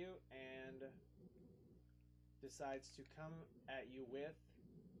looks at you and decides to come at you with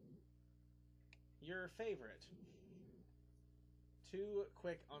your favorite. 2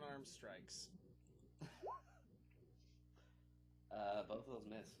 quick unarmed strikes. Both of those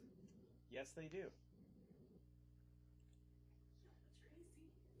miss. Yes, they do.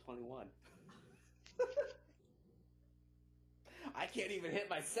 21. I can't even hit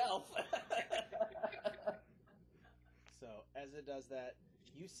myself. So, as it does that,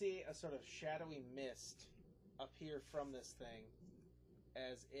 you see a sort of shadowy mist appear from this thing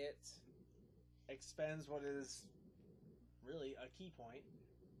as it expends what is really a key point.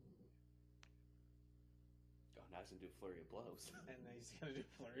 Oh, now he's gonna do a flurry of blows. And he's going to do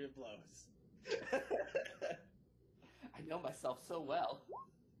a flurry of blows. I know myself so well.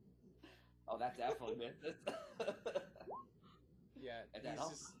 Oh, that definitely misses. Yeah, And that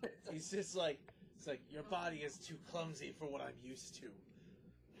also he's just like, it's like, your body is too clumsy for what I'm used to.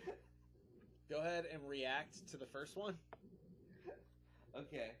 Go ahead and react to the first one.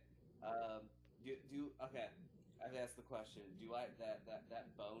 Okay. Okay. I've asked the question. Do I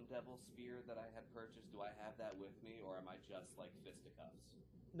that bone devil spear that I had purchased? Do I have that with me, or am I just like fisticuffs?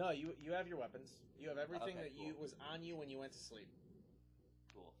 No, you have your weapons. You have everything Okay, that you cool. was on you when you went to sleep.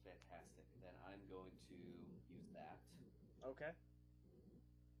 Cool, fantastic. Then I'm going to use that. Okay.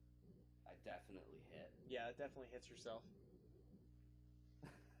 I definitely hit. Yeah, it definitely hits yourself.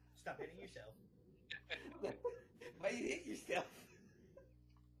 Stop hitting yourself. Why you hit yourself?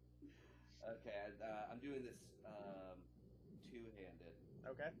 Okay, I'm doing this two-handed.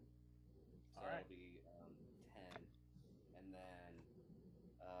 Okay. So All right. it'll be 10, and then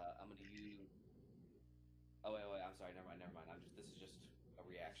I'm gonna use. Oh wait, I'm sorry. Never mind. This is just a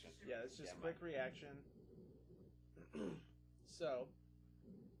reaction. Yeah, it's just Yeah, quick reaction. So,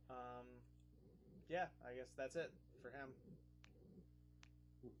 yeah, I guess that's it for him.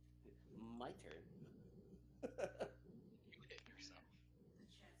 My turn. You hit yourself.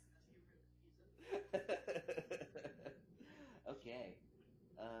 Okay.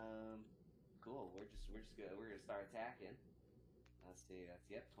 Cool. We're gonna start attacking. Let's see.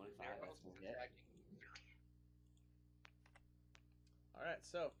 That's 25. That's one hit. All right,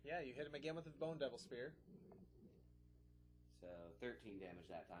 so yeah, you hit him again with the Bone Devil Spear. So 13 damage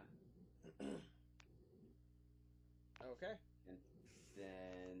that time. Okay. And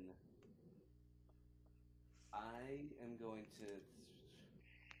then I'm going to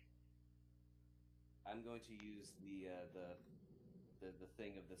use the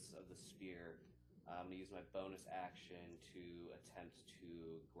thing of the spear. I'm going to use my bonus action to attempt to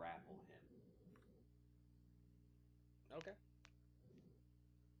grapple him. Okay.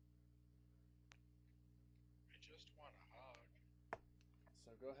 I just want a hug.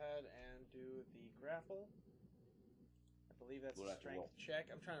 So go ahead and do the grapple. I believe that's What a do I have to strength roll? check.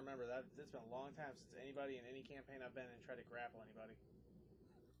 I'm trying to remember that. It's been a long time since anybody in any campaign I've been in tried to grapple anybody.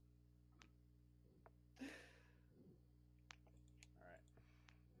 All right.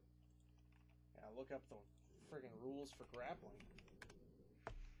 Yeah, look up the friggin' rules for grappling.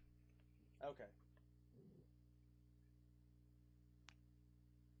 Okay.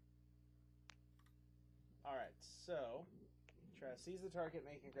 All right. So, try to seize the target,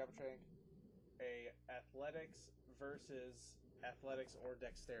 making a grapple check. A athletics versus athletics or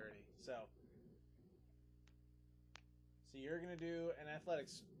dexterity. So you're gonna do an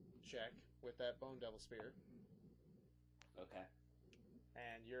athletics check with that Bone Devil Spear, Okay.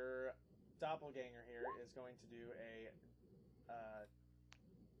 and your doppelganger here is going to do a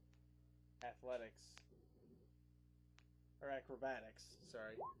athletics or acrobatics.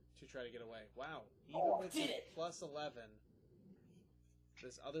 Sorry, to try to get away. Wow, even with Did it! plus 11,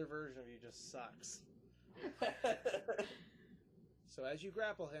 this other version of you just sucks. So as you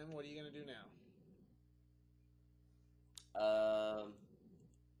grapple him, what are you gonna do now?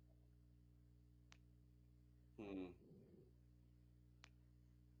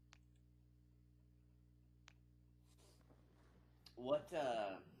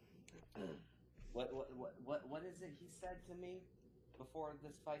 What is it he said to me before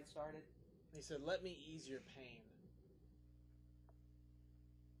this fight started? He said, "Let me ease your pain."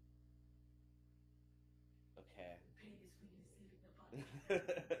 Okay. Pain is weakness leaving the body.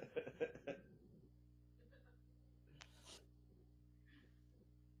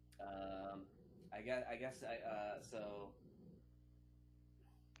 So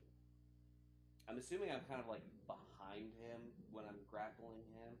I'm assuming I'm kind of like behind him when I'm grappling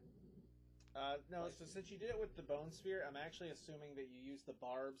him. No, so since you did it with the bone spear, I'm actually assuming that you use the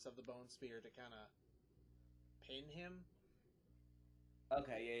barbs of the bone spear to kind of pin him.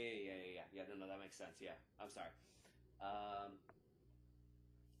 Okay, yeah. No, that makes sense. Yeah, I'm sorry.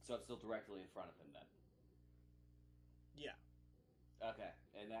 So I'm still directly in front of him then. Yeah. Okay.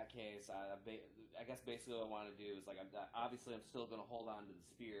 In that case, I guess basically what I want to do is like obviously I'm still going to hold on to the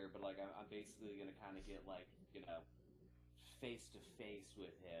spear, but like I'm basically going to kind of get like face to face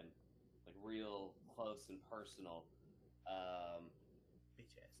with him, like real close and personal,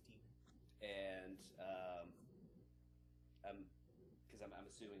 Bitch ass demon. and because I'm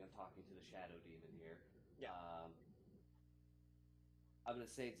assuming I'm talking to the shadow demon here. Yeah. I'm going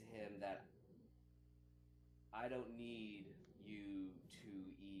to say to him that I don't need you to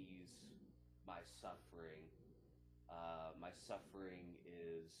ease my suffering. My suffering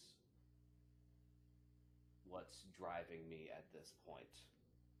is what's driving me at this point.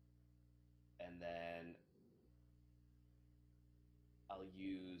 And then I'll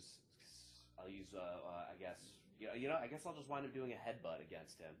use I guess I guess I'll just wind up doing a headbutt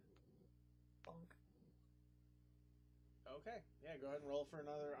against him. Bonk. Okay. Yeah, go ahead and roll for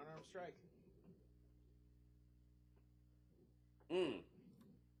another unarmed strike.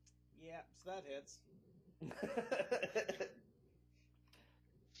 Yeah, so that hits.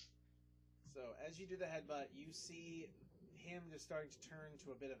 So as you do the headbutt, you see him just starting to turn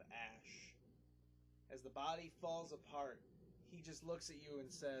to a bit of ash. As the body falls apart, he just looks at you and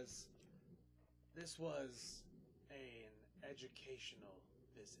says, "This was an educational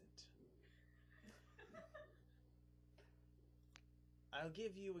visit. I'll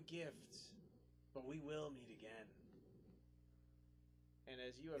give you a gift, but we will meet again." And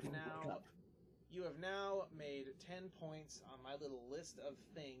as you have now made 10 points on my little list of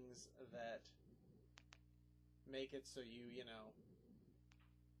things that make it so you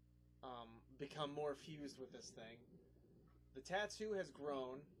become more fused with this thing. The tattoo has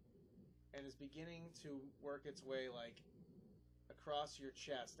grown and is beginning to work its way like across your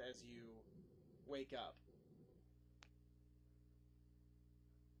chest as you wake up.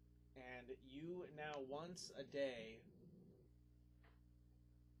 And you now once a day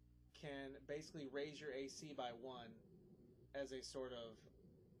can basically raise your AC by 1 as a sort of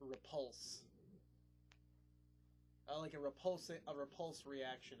repulse. Like a repulse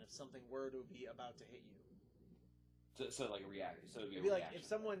reaction if something were to be about to hit you. So like a reaction. So it'd It'd be like reaction.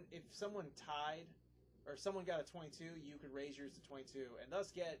 if someone tied, or someone got a 22, you could raise yours to 22, and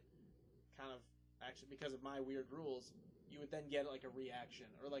thus get kind of, actually because of my weird rules, you would then get like a reaction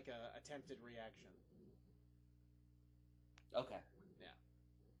or like a attempted reaction. Okay. Yeah.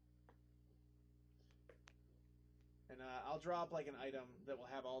 And I'll drop like an item that will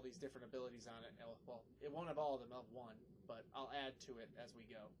have all these different abilities on it. Well, it won't have all of them. I'll have 1, but I'll add to it as we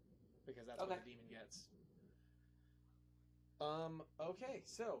go, because that's what the demon gets. Okay,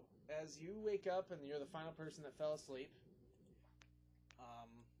 so as you wake up and you're the final person that fell asleep,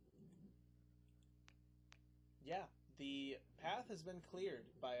 yeah, the path has been cleared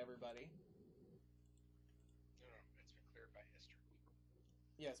by everybody. No, it's been cleared by Istrick.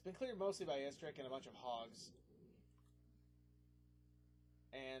 Yeah, it's been cleared mostly by Istrick and a bunch of hogs.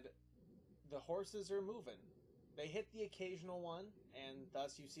 And the horses are moving. They hit the occasional one, and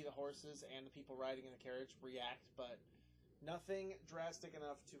thus you see the horses and the people riding in the carriage react, but nothing drastic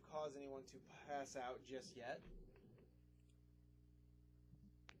enough to cause anyone to pass out just yet.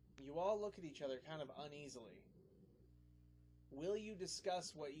 You all look at each other kind of uneasily. Will you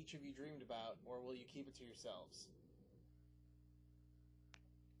discuss what each of you dreamed about, or will you keep it to yourselves?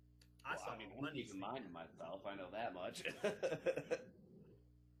 I saw I'm money. keeping mine to myself. I know that much.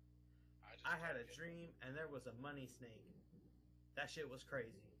 I had a dream, and there was a money snake. That shit was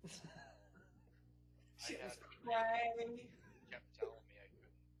crazy. I had Right. kept telling me I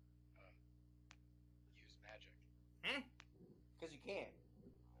couldn't use magic. Because you can't.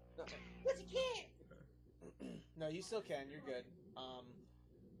 No. Because you can't. No, you still can. You're good.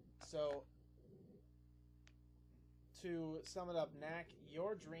 So, to sum it up, Knack,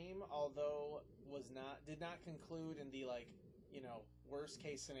 your dream, although did not conclude in the worst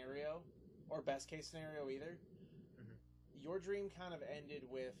case scenario or best case scenario either. Mm-hmm. Your dream kind of ended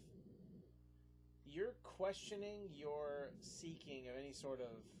with you're questioning your seeking of any sort of,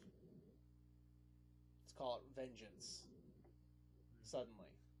 let's call it vengeance. Suddenly.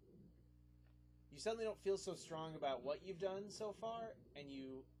 You suddenly don't feel so strong about what you've done so far, and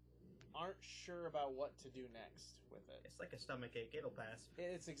you aren't sure about what to do next with it. It's like a stomachache. It'll pass.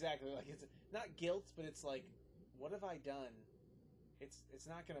 It's exactly like, it's not guilt, but it's like, what have I done? It's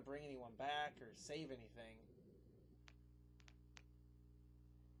not going to bring anyone back or save anything.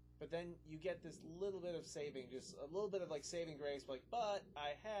 But then you get this little bit of saving, just a little bit of like saving grace, like, but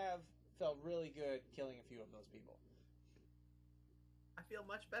I have felt really good killing a few of those people. I feel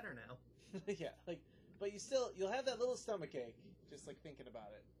much better now. Yeah, but you'll have that little stomachache, just like thinking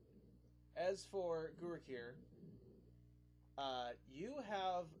about it. As for Gurkir, You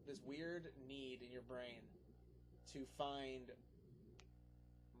have this weird need in your brain to find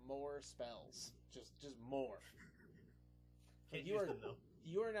more spells. Just more. Can't You use are them though.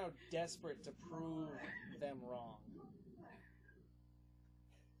 you are now desperate to prove them wrong.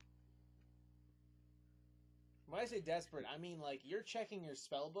 When I say desperate, I mean like you're checking your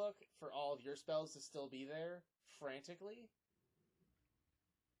spell book for all of your spells to still be there frantically,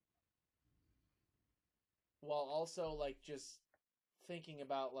 while also like just thinking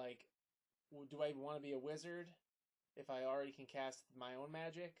about like, do I want to be a wizard if I already can cast my own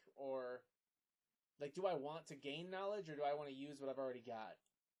magic, or like do I want to gain knowledge or do I want to use what I've already got?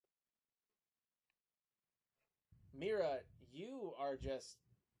 Mira, you are just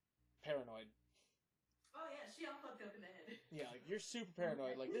paranoid. Oh yeah, she all fucked up in the head. Yeah, like you're super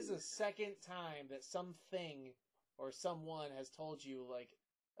paranoid. Like this is the second time that something or someone has told you, like,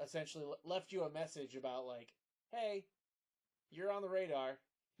 essentially left you a message about like, hey, you're on the radar.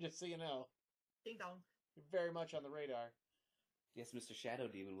 Just so you know, Ding dong. you're very much on the radar. Yes, Mr. Shadow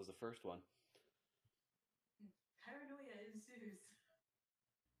Demon was the first one. Paranoia ensues.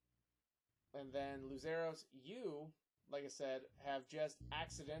 And then Luzeros, you, like I said, have just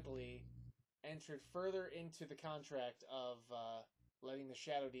accidentally entered further into the contract of letting the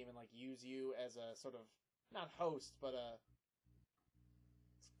Shadow Demon like use you as a sort of not host, but let's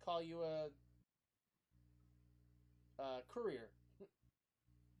call you a courier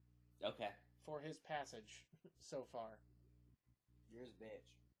Okay. for his passage so far. Here's bitch.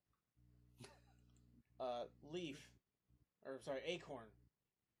 Leaf, or sorry, Acorn.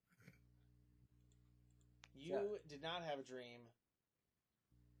 You Yeah. did not have a dream,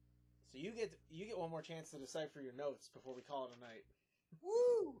 so you get one more chance to decipher your notes before we call it a night.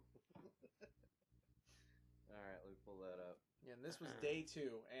 Woo! Alright, let me pull that up. Yeah, and this was day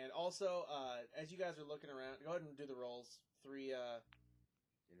 2. And also, as you guys are looking around, go ahead and do the rolls. 3,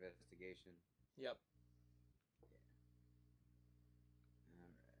 Investigation. yep.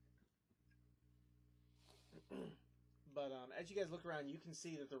 Alright. But as you guys look around, you can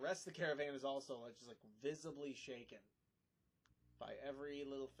see that the rest of the caravan is also like just like visibly shaken by every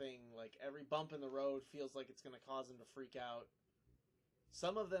little thing. Like every bump in the road feels like it's going to cause them to freak out.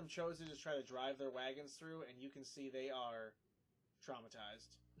 Some of them chose to just try to drive their wagons through, and you can see they are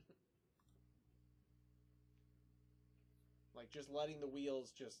traumatized. Like just letting the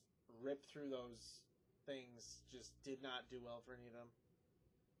wheels just rip through those things just did not do well for any of them.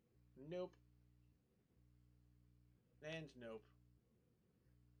 Nope. And nope.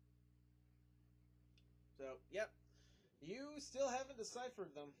 So, yep. You still haven't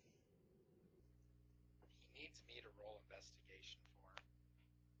deciphered them. He needs me to roll investigation for him.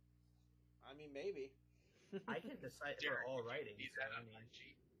 I mean, maybe. I can decipher Derek, all did you writing. see So, that I on mean, my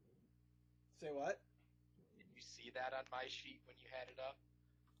sheet? Say what? Did you see that on my sheet when you had it up?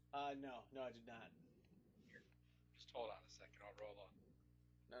 No, I did not. Here, just hold on a second. I'll roll All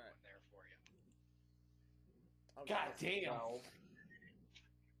right. one there for you. Oh, God nice. damn! No.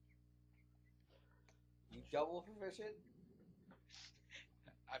 You double proficient?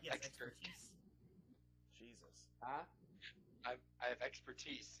 I'm yes, expert. expertise. Jesus. Huh? I have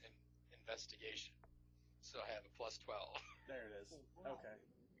expertise in investigation, so I have a plus 12. There it is. Wow.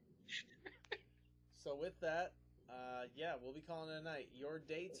 Okay. So with that, yeah, we'll be calling it a night. Your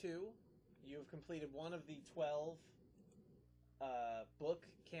day 2, you've completed one of the 12 book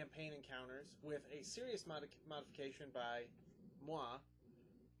campaign encounters with a serious modification by moi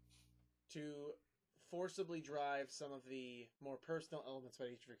to forcibly drive some of the more personal elements about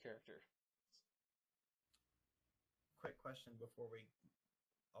each of your character. Quick question before we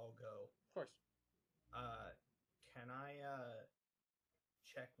all go. Of course. Can I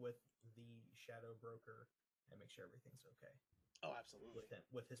check with the shadow broker and make sure everything's okay Oh, absolutely. with him,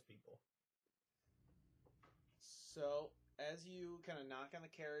 with his people? So, as you kind of knock on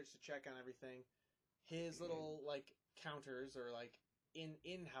the carriage to check on everything, his little like counters or like in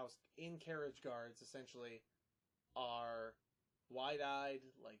carriage guards essentially are wide-eyed,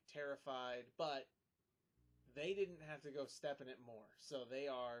 like terrified, but they didn't have to go step in it more, so they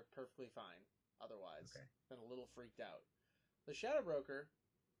are perfectly fine otherwise. Okay. Been a little freaked out. The Shadow Broker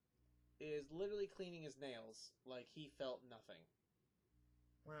is literally cleaning his nails like he felt nothing.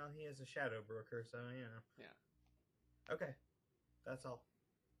 Well, he is a shadow broker, so you know. Yeah. Okay, that's all.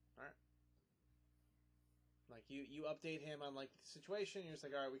 Like you update him on like the situation. You're just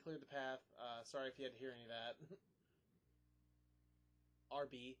like, all right, we cleared the path. Sorry if you had to hear any of that.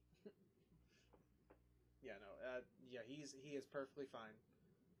 RB. Yeah, no. Yeah, he is perfectly fine.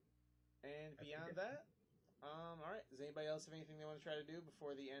 And That's beyond okay. that, all right. Does anybody else have anything they want to try to do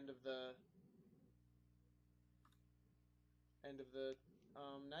before the end of the end of the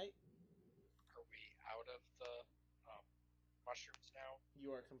night. Are we out of the mushrooms now?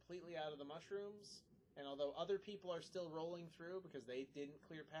 You are completely out of the mushrooms, and although other people are still rolling through because they didn't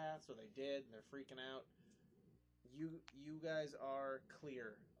clear paths, or they did, and they're freaking out, you guys are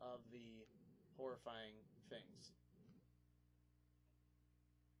clear of the horrifying things.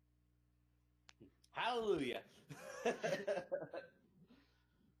 Hallelujah. All right.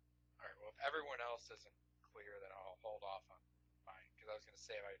 Well, if everyone else isn't clear, then I'll hold off on mine because I was going to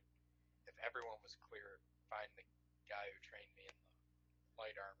say if everyone was clear, find the guy who trained me in the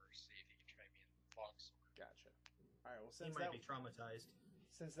light armor, see if he can train me in the longsword. Gotcha. All right. Well, He might be traumatized.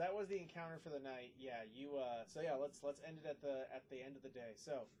 since that was the encounter for the night, yeah, let's end it at the end of the day.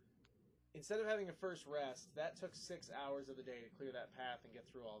 So instead of having a first rest, that took 6 hours of the day to clear that path and get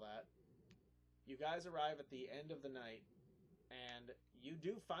through all that. You guys arrive at the end of the night, and you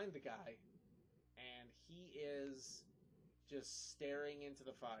do find the guy, and he is just staring into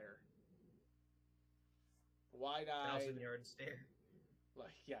the fire, wide-eyed, 1,000-yard stare.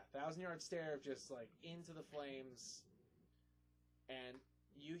 1,000-yard stare of just like into the flames. And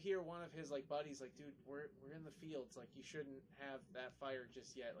you hear one of his buddies dude, we're in the fields, you shouldn't have that fire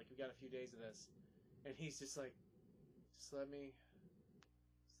just yet, we got a few days of this. And he's just just let me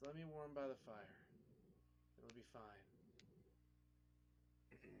warm by the fire, it'll be fine.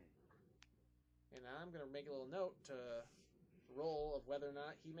 And I'm gonna make a little note to roll of whether or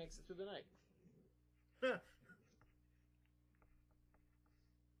not he makes it through the night.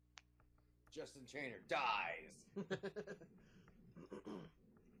 Justin Trainer dies.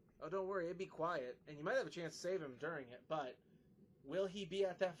 Oh, don't worry, it'd be quiet, and you might have a chance to save him during it, but will he be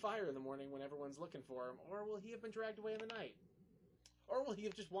at that fire in the morning when everyone's looking for him, or will he have been dragged away in the night? Or will he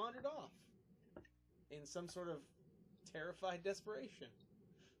have just wandered off in some sort of terrified desperation?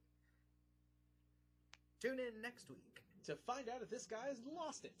 Tune in next week to find out if this guy's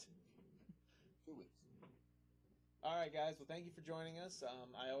lost it. 2 weeks. All right, guys. Well, thank you for joining us.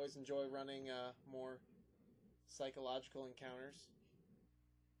 I always enjoy running more psychological encounters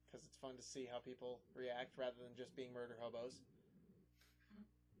because it's fun to see how people react rather than just being murder hobos.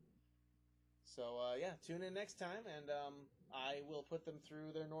 So, tune in next time, and I will put them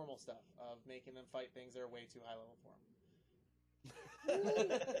through their normal stuff of making them fight things that are way too high level for them.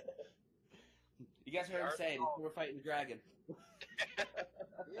 You guys heard him say we're fighting the dragon.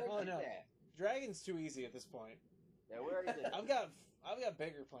 Oh no, dragon's too easy at this point. Yeah, we already did. I've got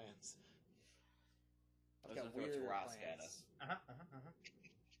bigger plans. I was gonna throw Tarrasque at us.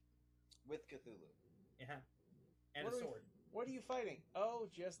 With Cthulhu. Yeah. And a sword. What are you fighting? Oh,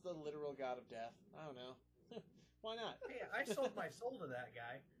 just the literal god of death. I don't know. Why not? Hey, I sold my soul to that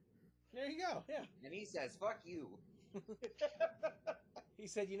guy. There you go. Yeah. And he says, "Fuck you." He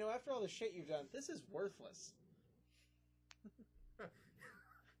said, after all the shit you've done, this is worthless.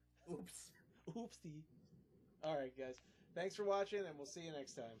 Oops. Oopsie. All right, guys. Thanks for watching, and we'll see you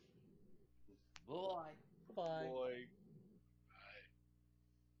next time. Bye. Bye. Bye.